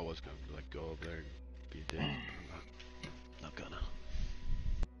 I was gonna like go over there and be a dick. I'm not gonna.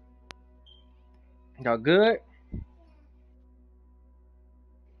 y'all good?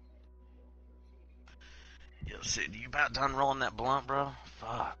 Yo, Sid, you about done rolling that blunt, bro?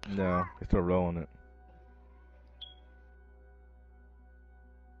 Fuck. No, they're still rolling it.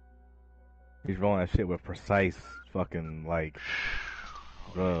 He's rolling that shit with precise fucking like,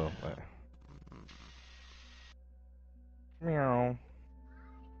 bro. Like, meow.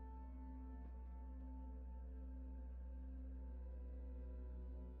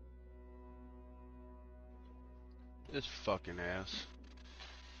 This fucking ass.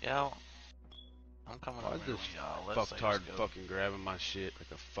 Yo, I'm coming Why over is here this with y'all. Let's fucktard say fucking grabbing my shit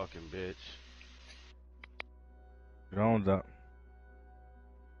like a fucking bitch? Drones up.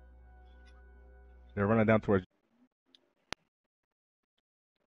 They're running down towards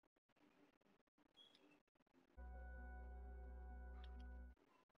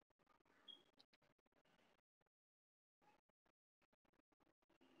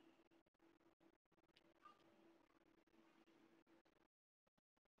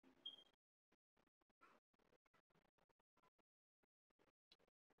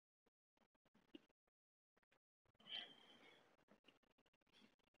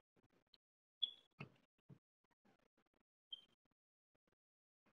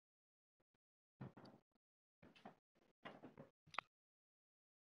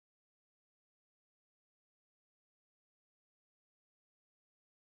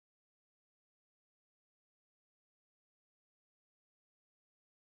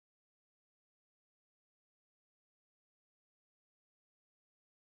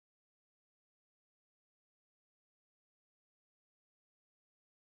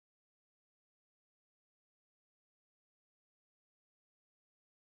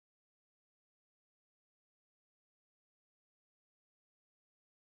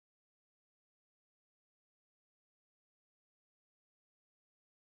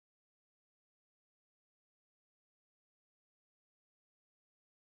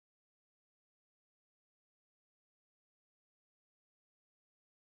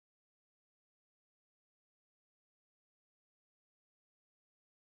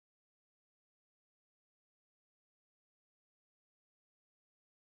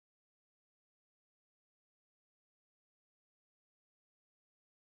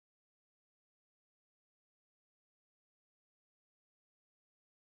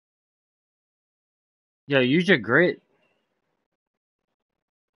Yo, use your grit.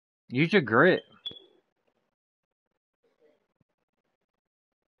 Use your grit.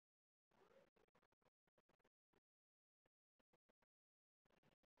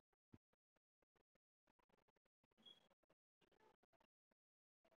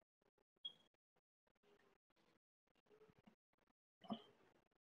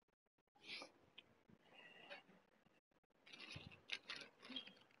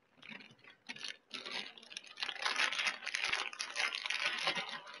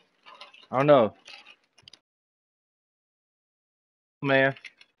 I don't know, man.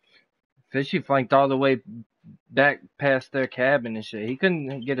 Fishy flanked all the way back past their cabin and shit. He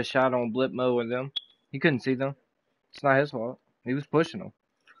couldn't get a shot on Blipmo with them. He couldn't see them. It's not his fault. He was pushing them.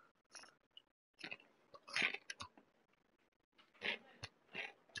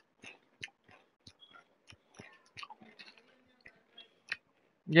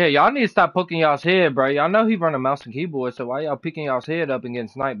 Yeah, y'all need to stop poking y'all's head, bro. Y'all know he run a mouse and keyboard, so why y'all picking y'all's head up and getting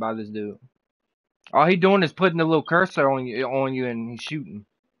sniped by this dude? All he doing is putting the little cursor on you, and he's shooting.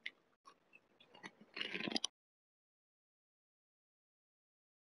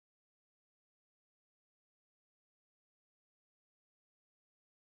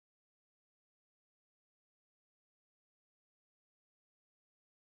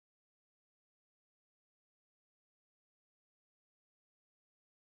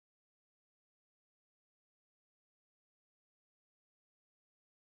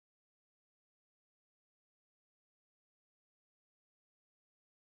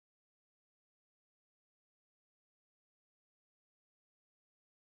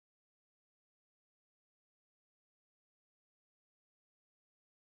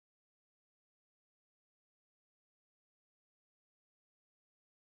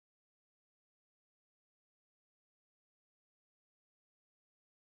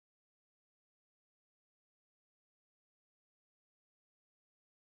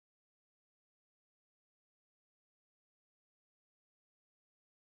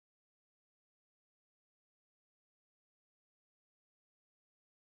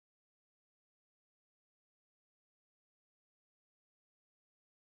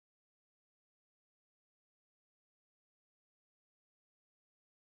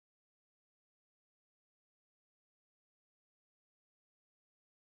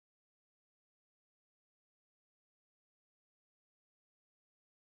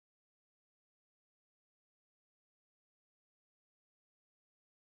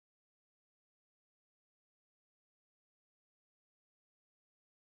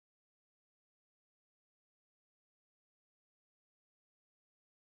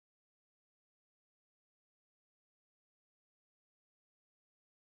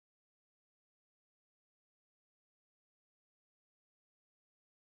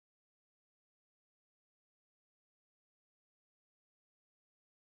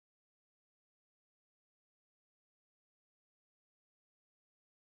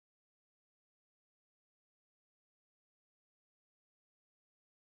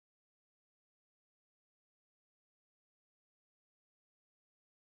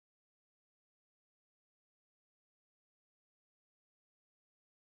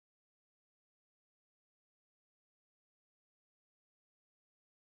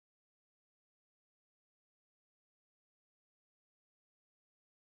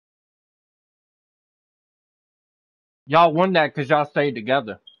 Y'all won that because y'all stayed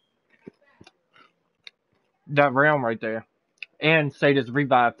together. That round right there. And say this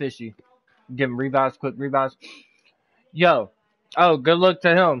revive Fishy. Give him revives, quick revives. Yo. Oh, good luck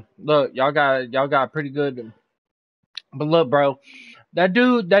to him. Look, y'all got pretty good. But look, bro. That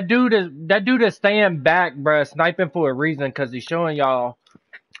dude is staying back, bro, sniping for a reason because he's showing y'all.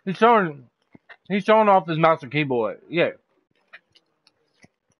 He's showing He's showing off his mouse and keyboard. Yeah.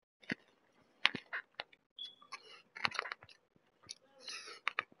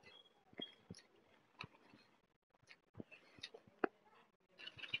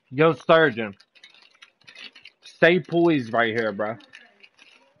 Yo, Sturgeon. Stay poised right here, bro.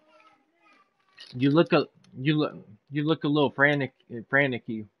 You look a you look you look a little frantic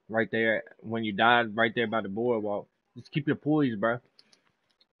right there when you died right there by the boardwalk. Just keep your poise, bro.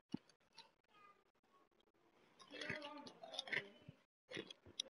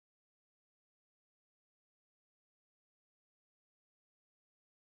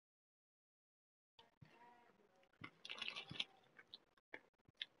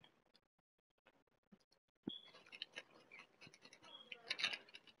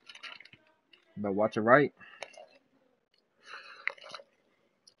 But watch it right.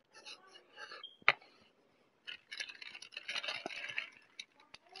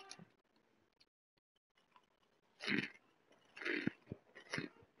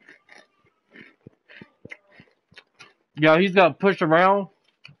 Yo, he's gonna push around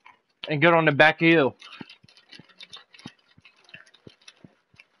and get on the back heel.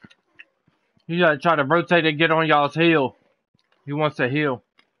 He's gonna try to rotate and get on y'all's heel. He wants to heal.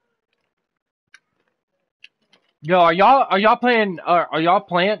 Yo, are y'all playing? Are y'all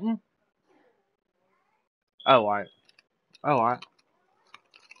planting? Oh, alright. Oh, alright.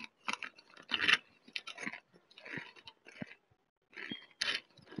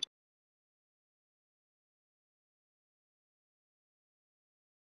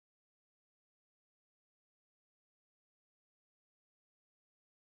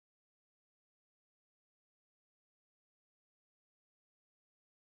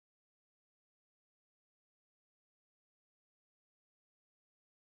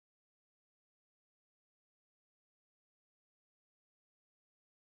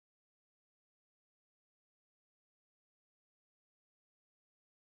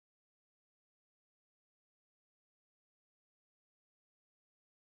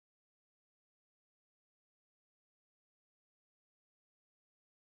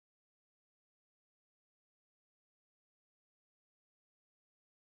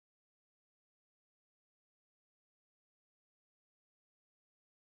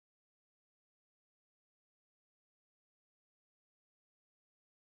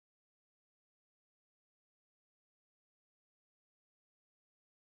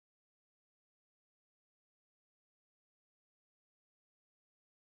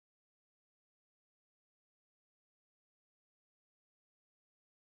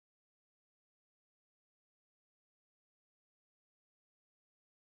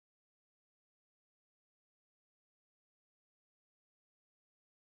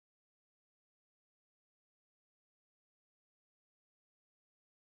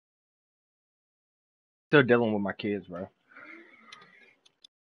 Still dealing with my kids, bro.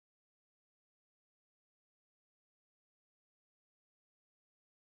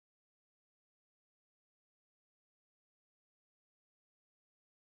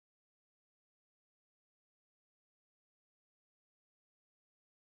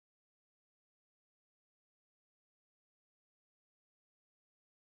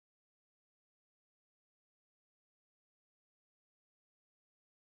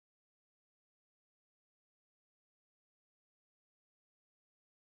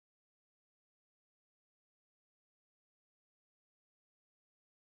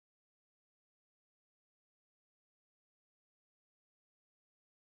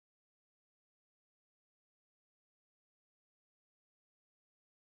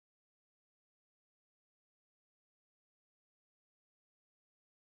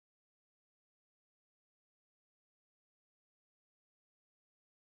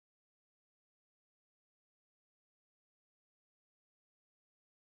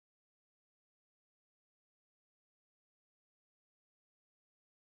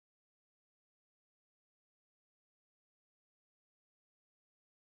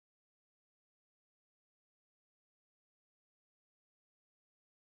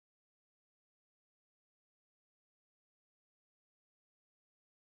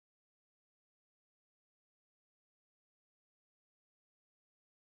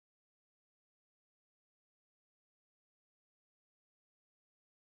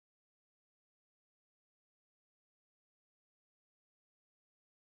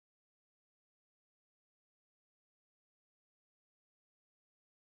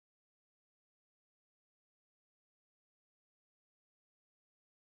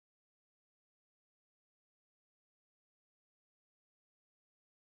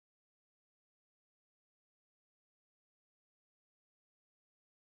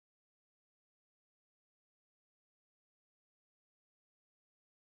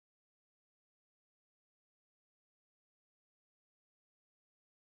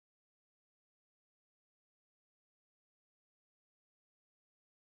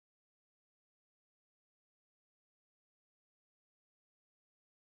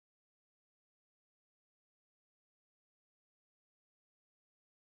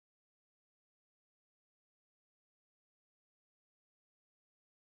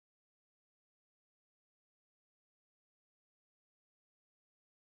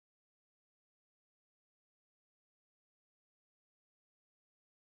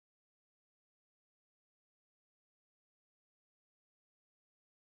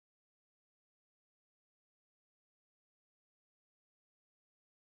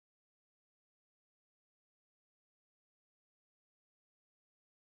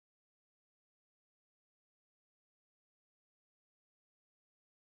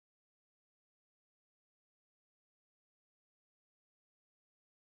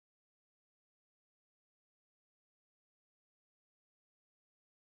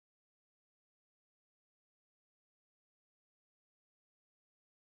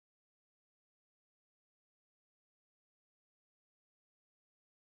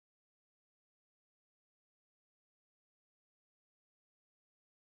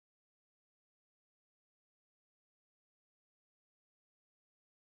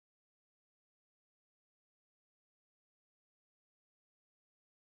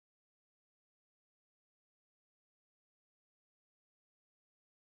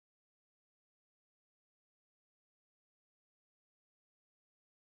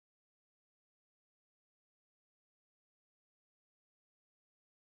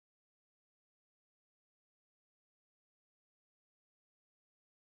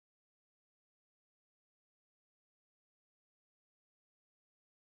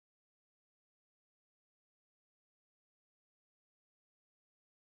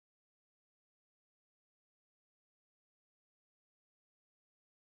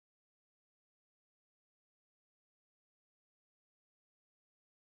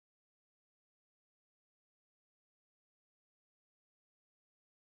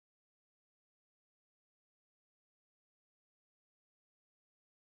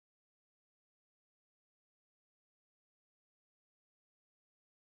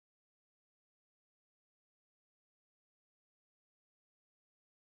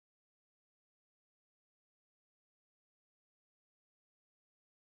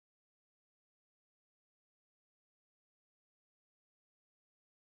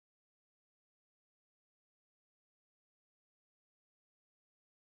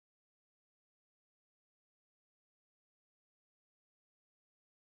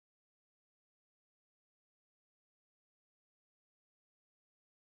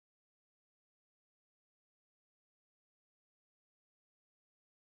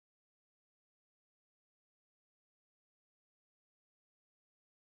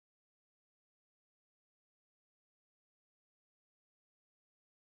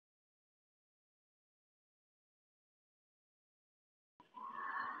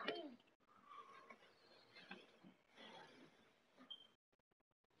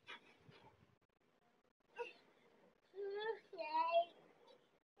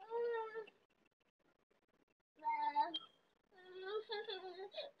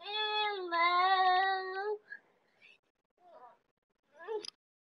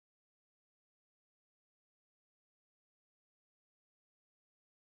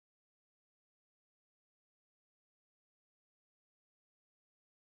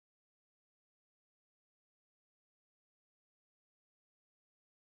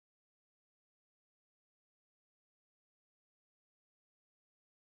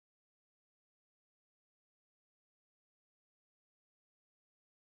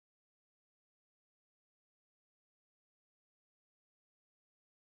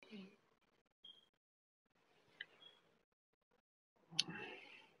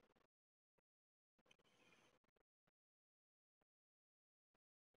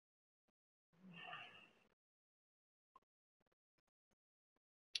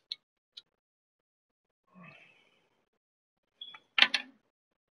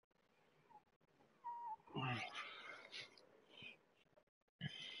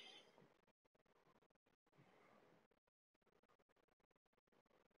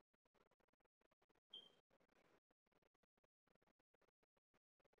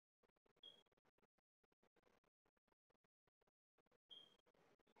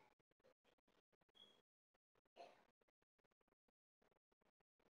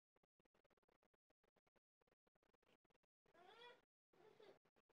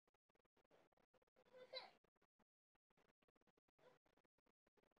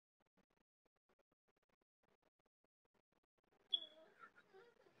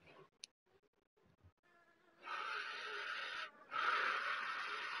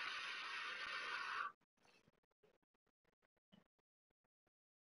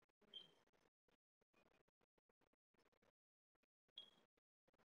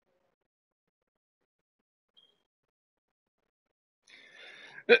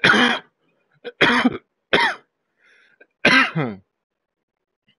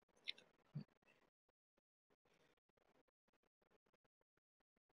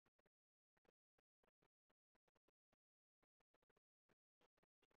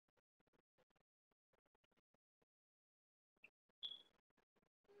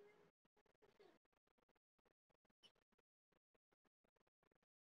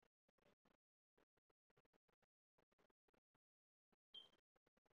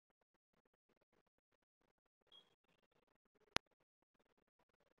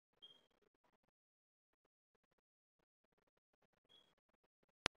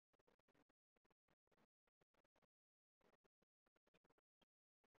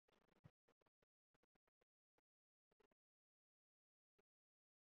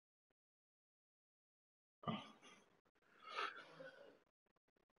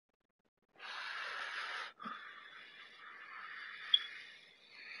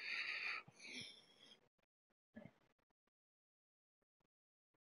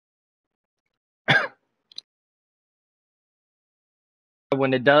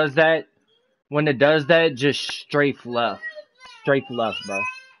 When it does that, just strafe left, bro.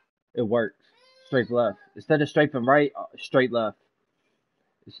 It works. Strafe left instead of strafing right, straight left.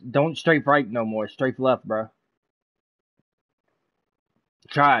 Don't strafe right no more. Strafe left, bro.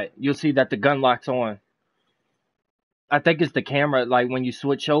 Try it. You'll see that the gun locks on. I think it's the camera. Like when you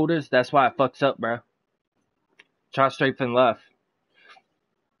switch shoulders, that's why it fucks up, bro. Try strafing left.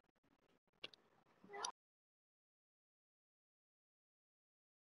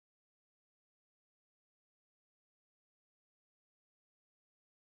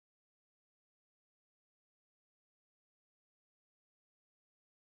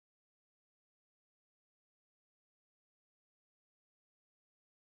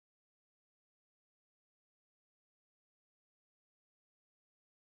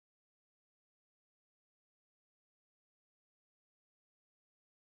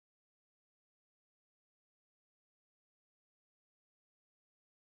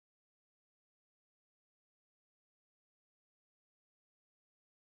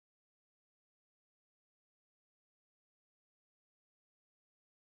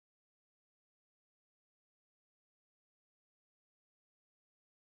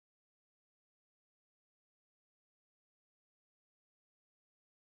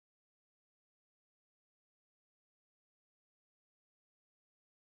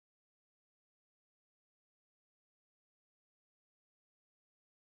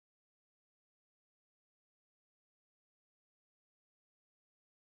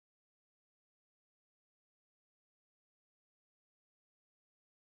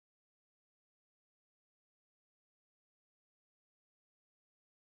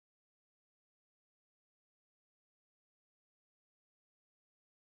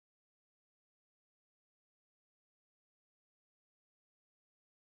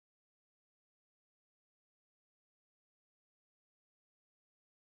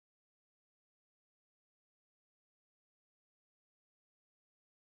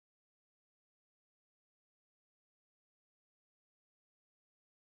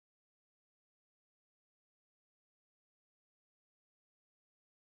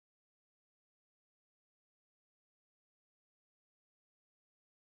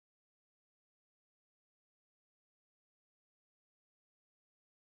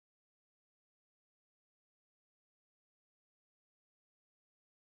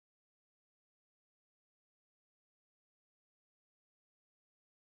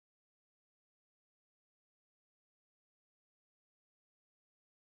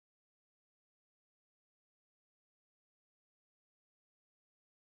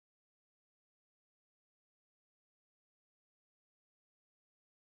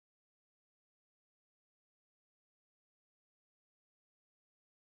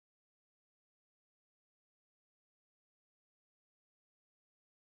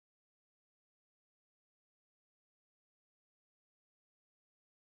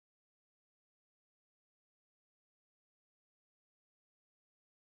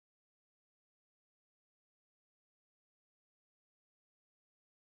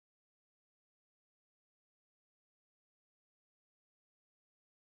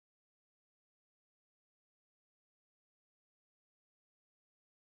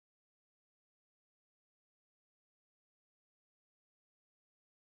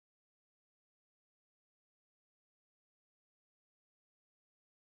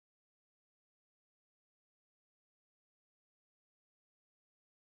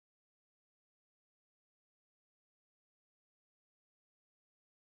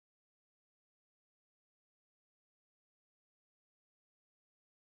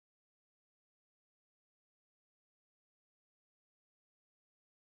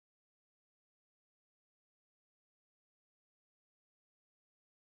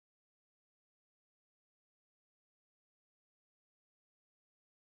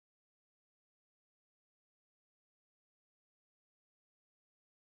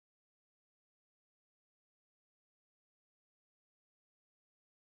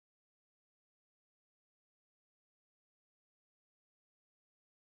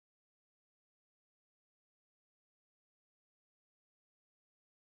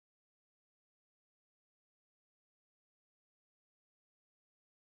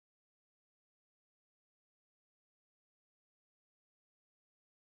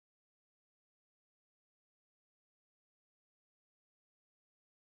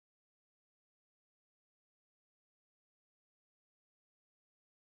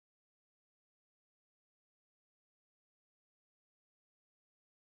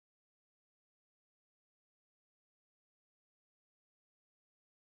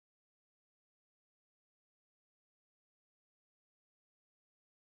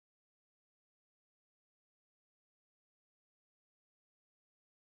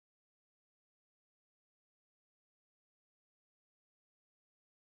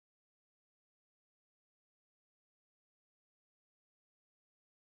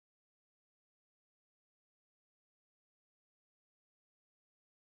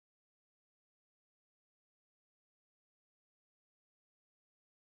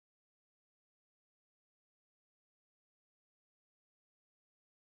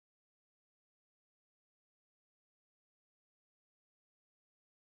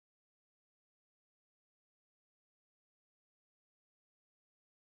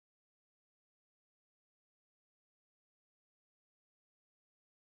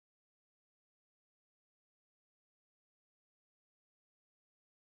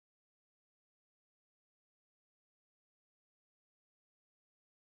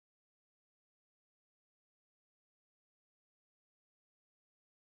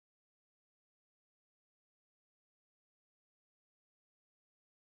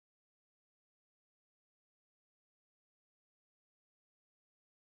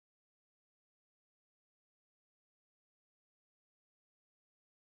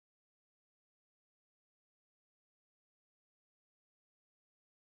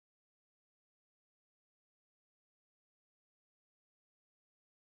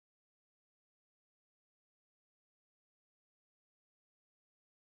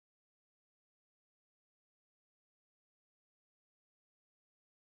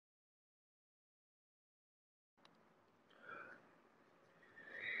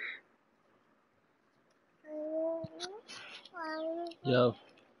 Yo.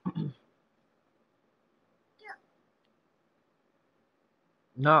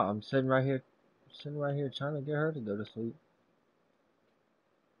 No, I'm sitting right here. Sitting right here trying to get her to go to sleep.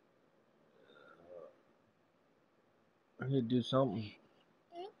 I need to do something.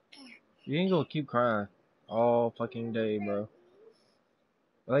 You ain't gonna keep crying all fucking day, bro.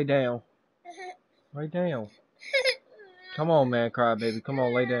 Lay down. Lay down. Come on, man, cry baby. Come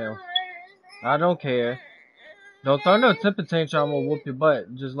on, lay down. I don't care. Don't throw no temper tantrum. I'm gonna whoop your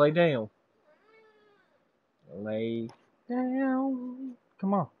butt. Just lay down. Lay down.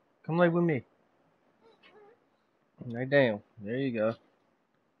 Come on. Come lay with me. Lay down. There you go.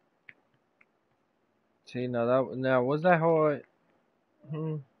 See, now was that hard?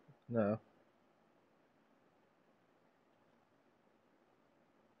 No.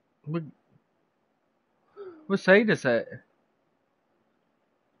 What say this at?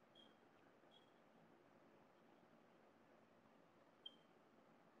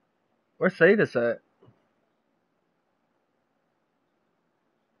 Where say this at?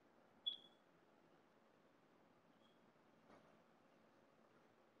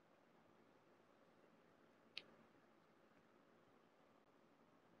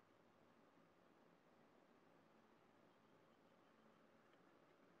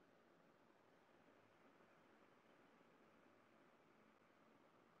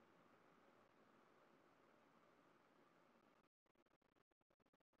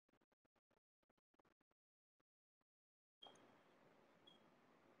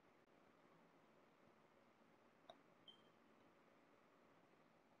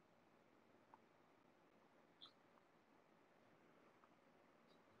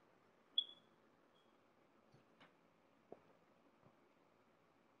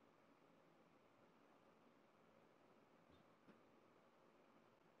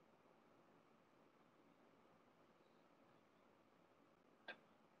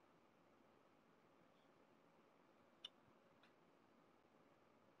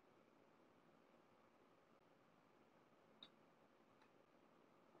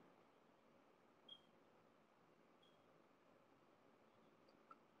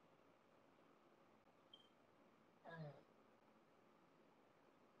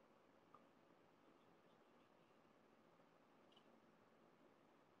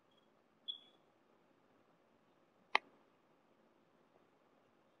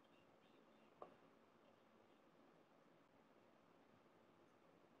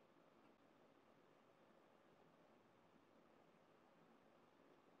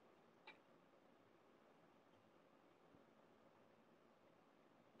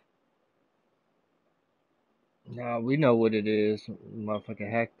 Nah, we know what it is. Motherfucker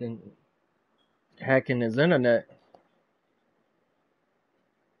hacking his internet.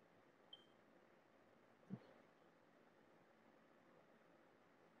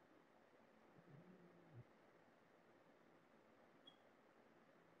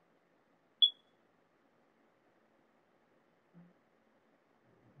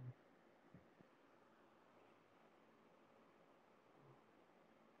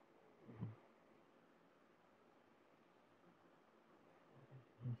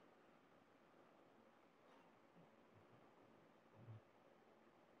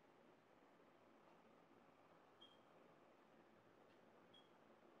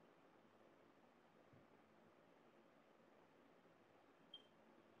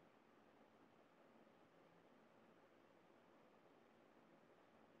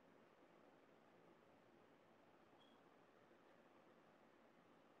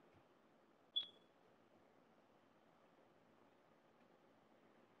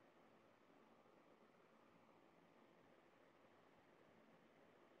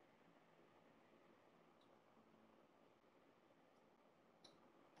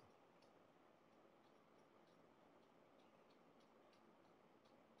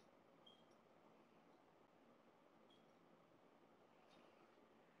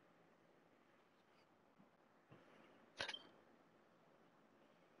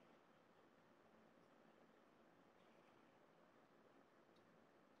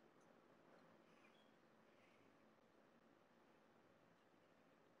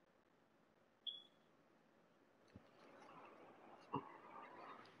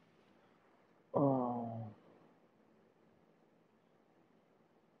 Oh.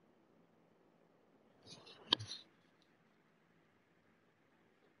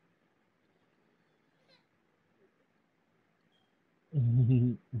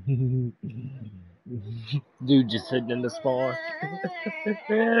 Dude just sitting in the spawn.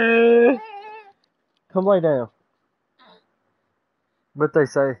 Come lay down. What they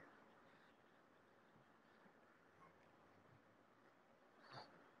say?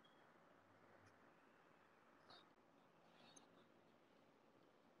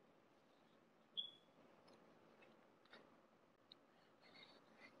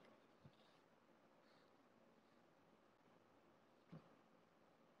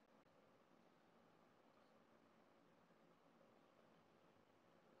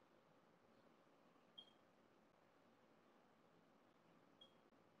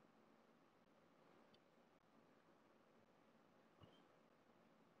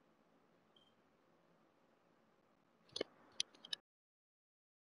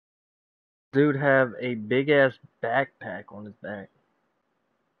 Dude have a big ass backpack on his back.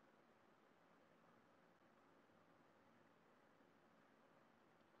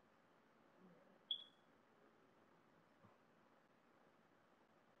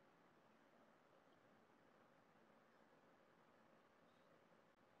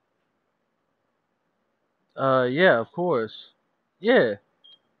 Yeah, of course. Yeah.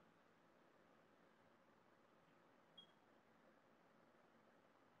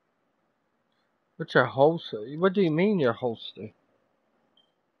 What's your holster? What do you mean your holster?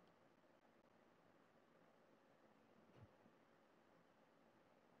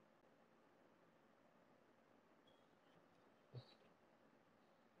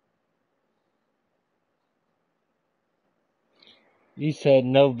 You said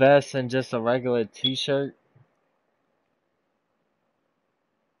no vest and just a regular t-shirt?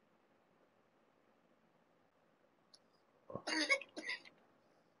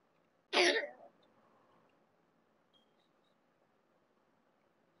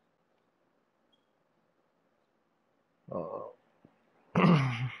 Oh.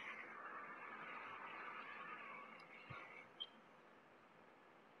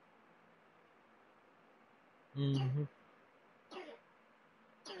 hmm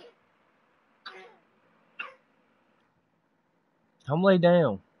Come lay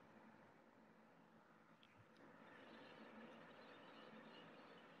down.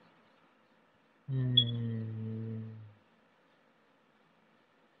 Hmm.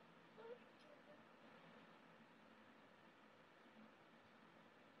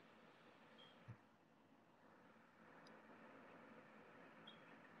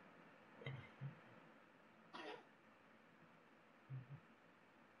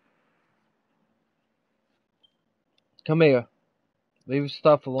 Come here. Leave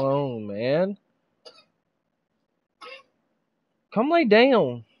stuff alone, man. Come lay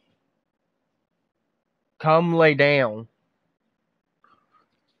down. Come lay down.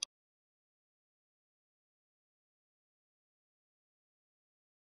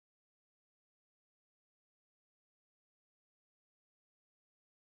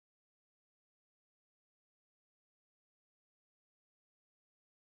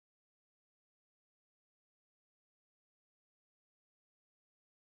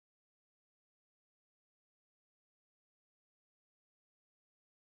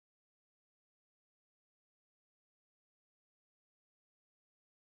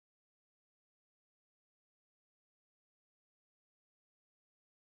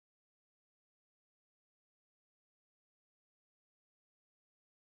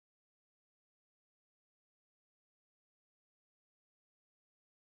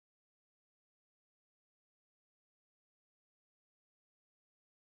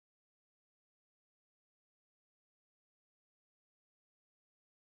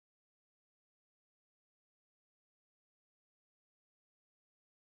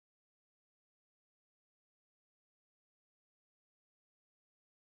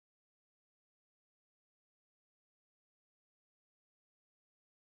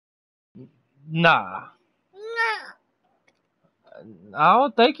 Nah. I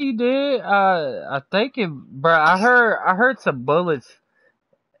don't think he did. I think it, bro. I heard some bullets.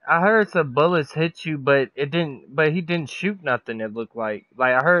 I heard some bullets hit you, but it didn't. But he didn't shoot nothing. It looked like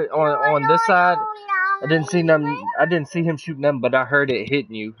I heard on this side. I didn't see nothing. I didn't see him shoot nothing, but I heard it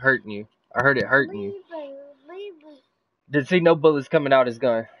hitting you, hurting you. I heard it hurting you. Didn't see no bullets coming out his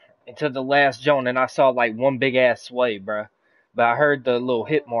gun until the last joint, and I saw like one big ass sway, bro. But I heard the little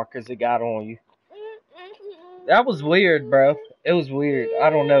hit markers it got on you. That was weird, bro. It was weird. I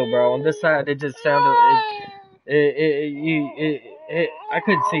don't know, bro. On this side, it just sounded. I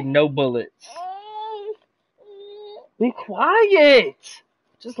couldn't see no bullets. Be quiet.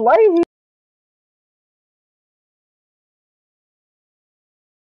 Just lay here.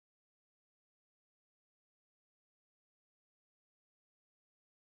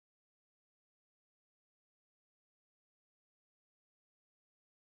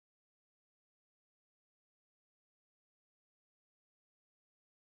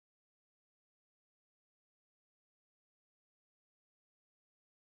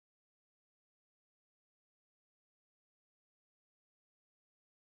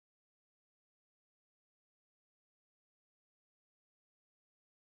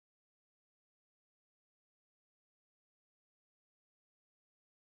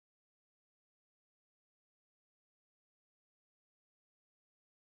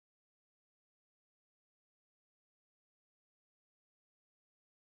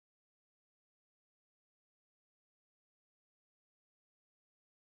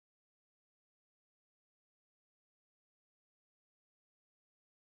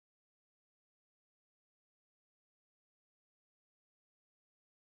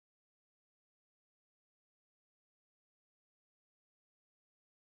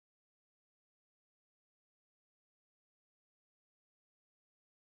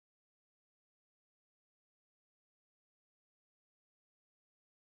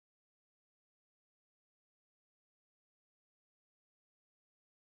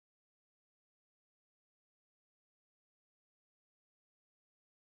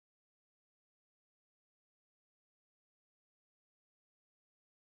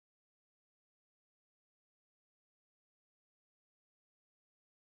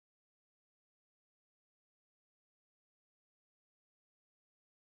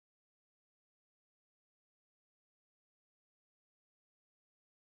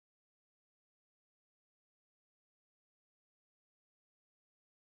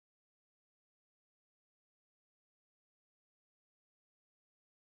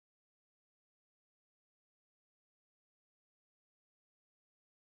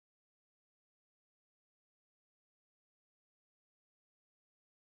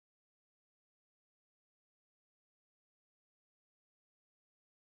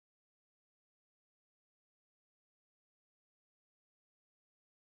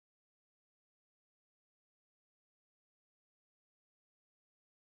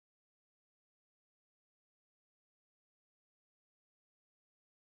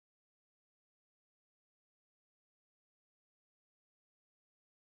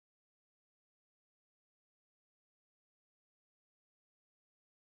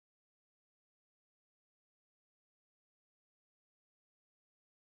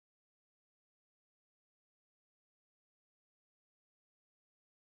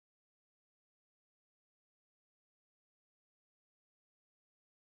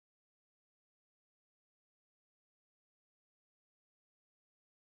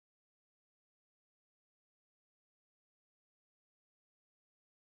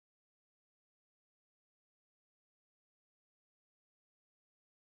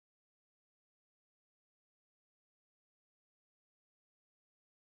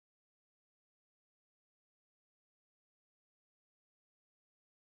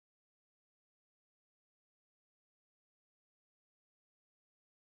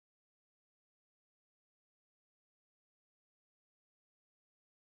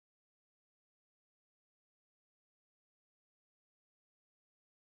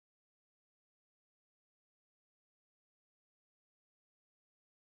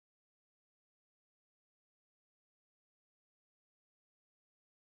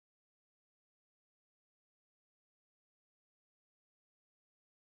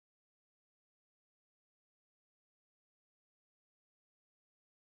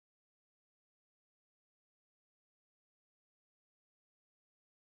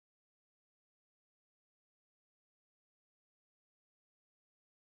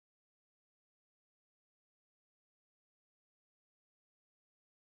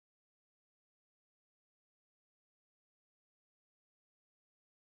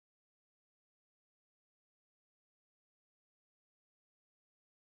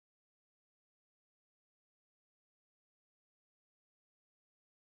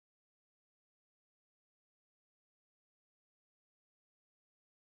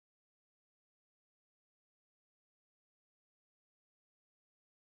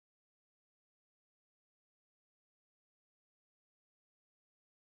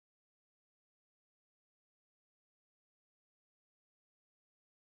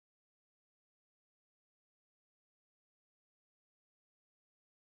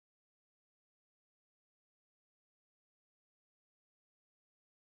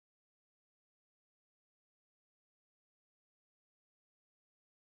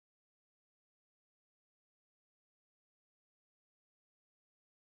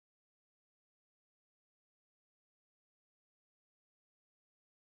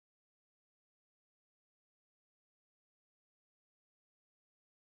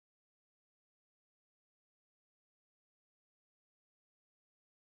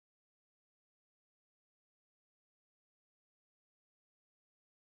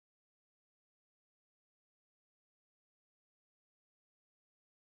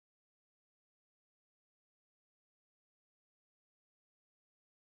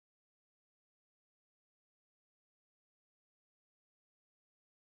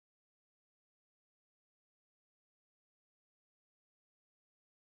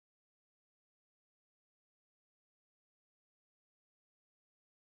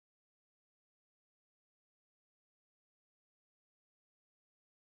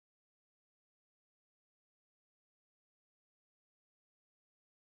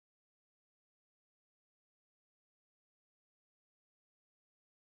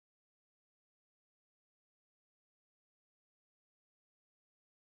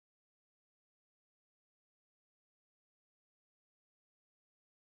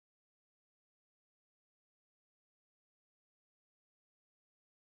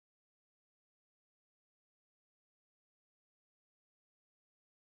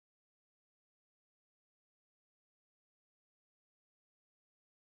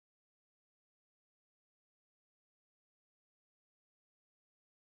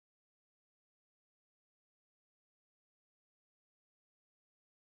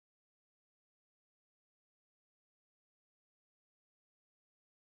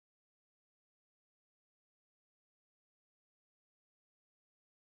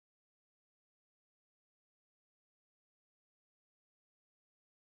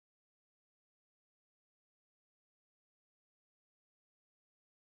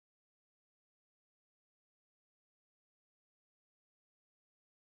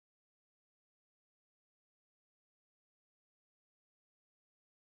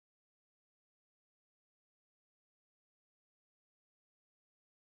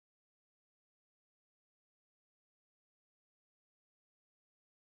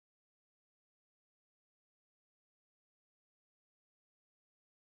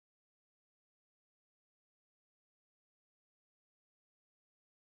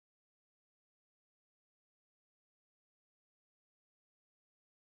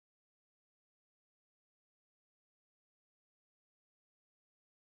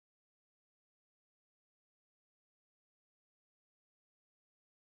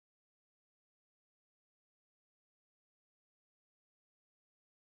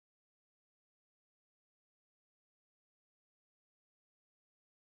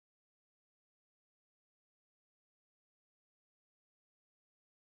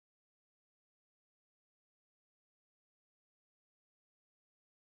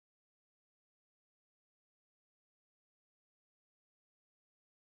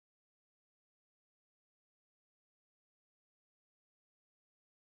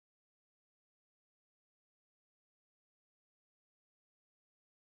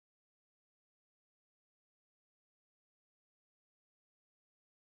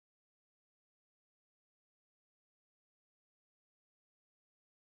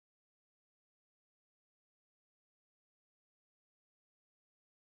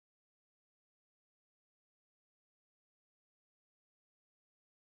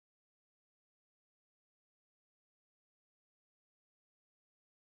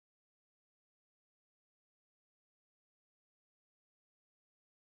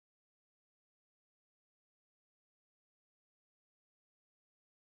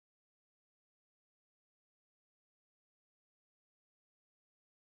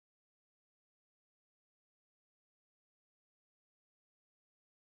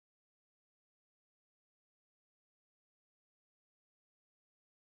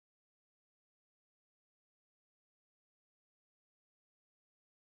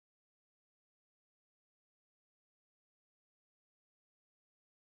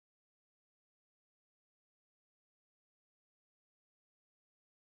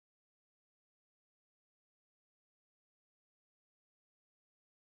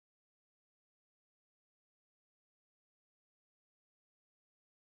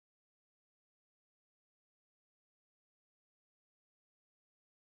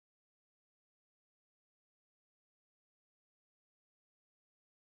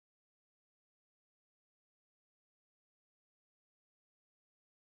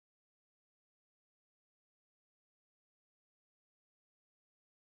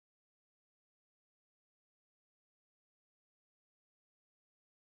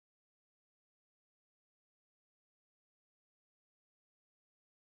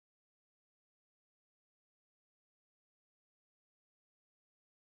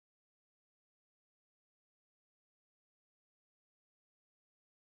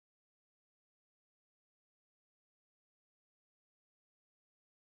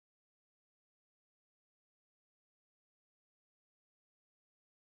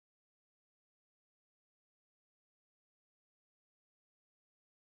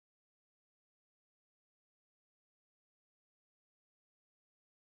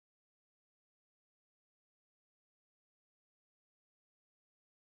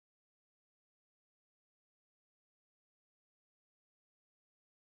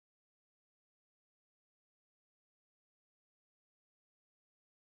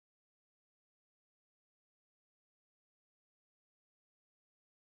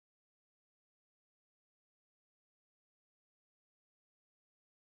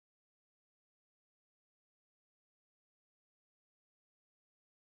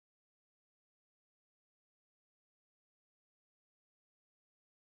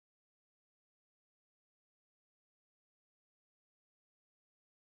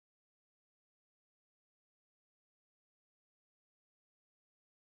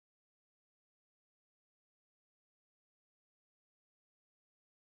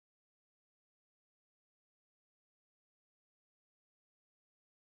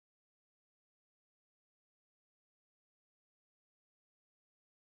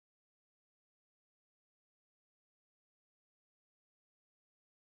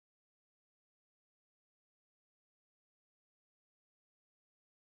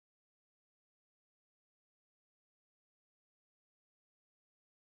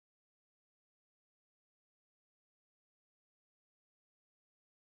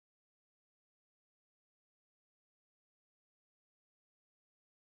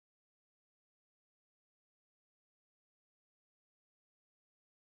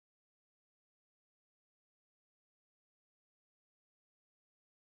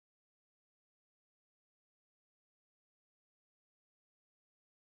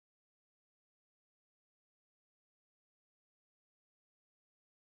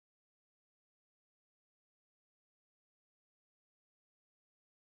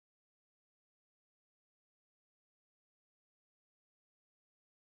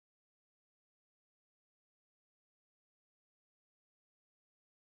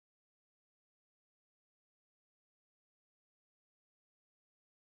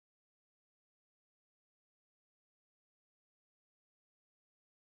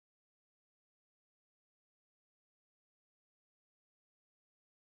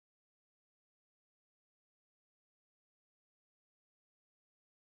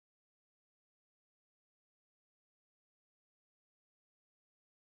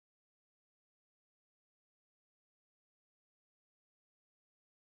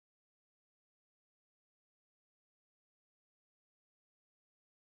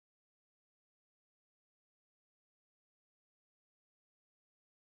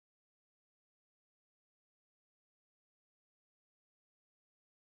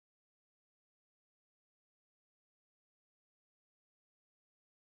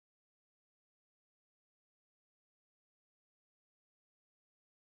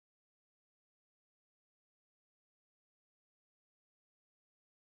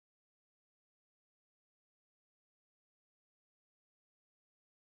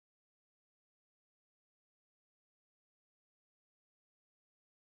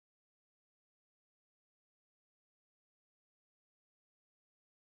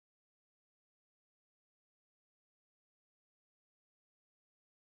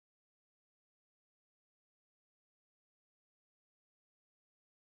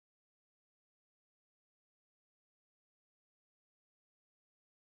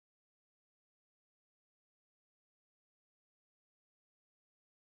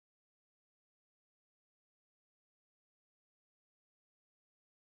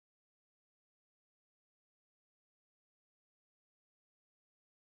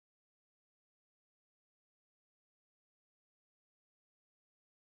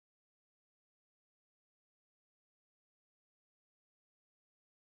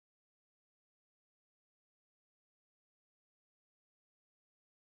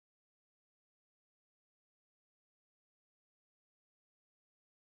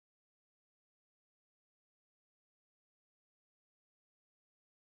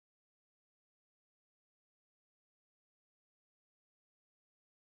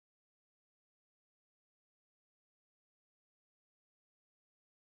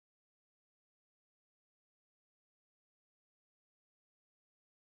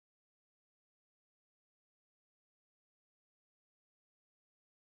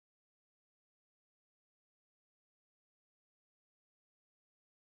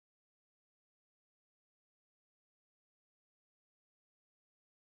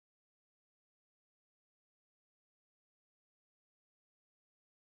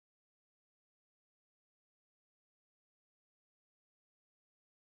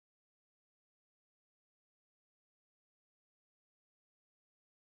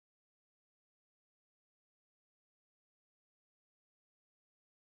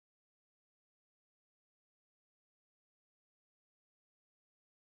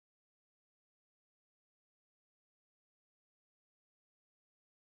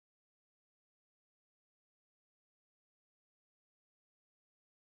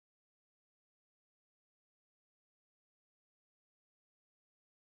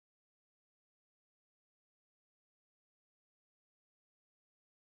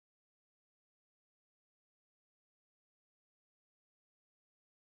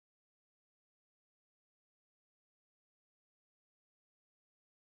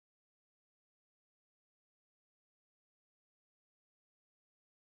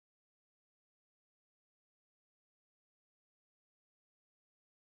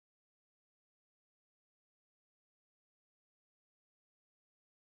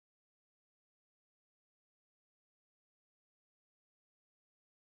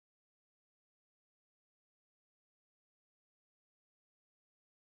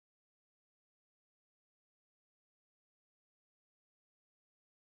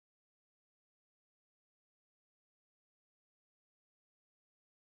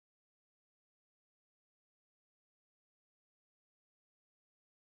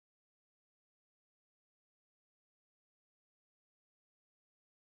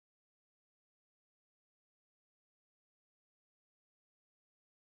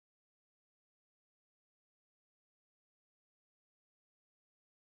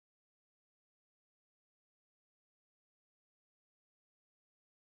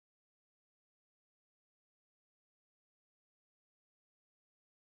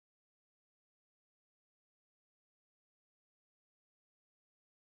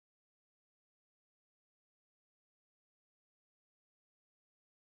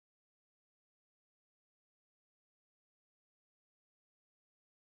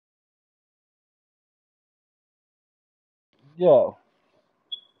 Yo,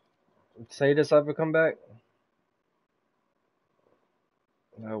 say this ever come back?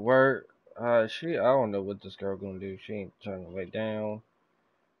 Word. I don't know what this girl gonna do. She ain't turning the way down.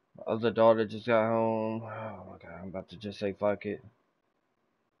 My other daughter just got home. Oh my god, I'm about to just say fuck it.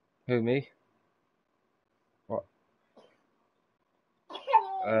 Who, me? What?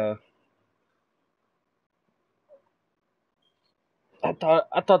 Uh,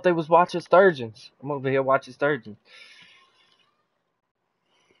 I thought they was watching Sturgeons. I'm over here watching Sturgeons.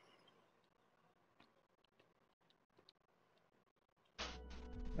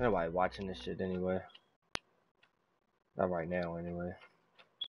 Nobody watching this shit anyway. Not right now, anyway.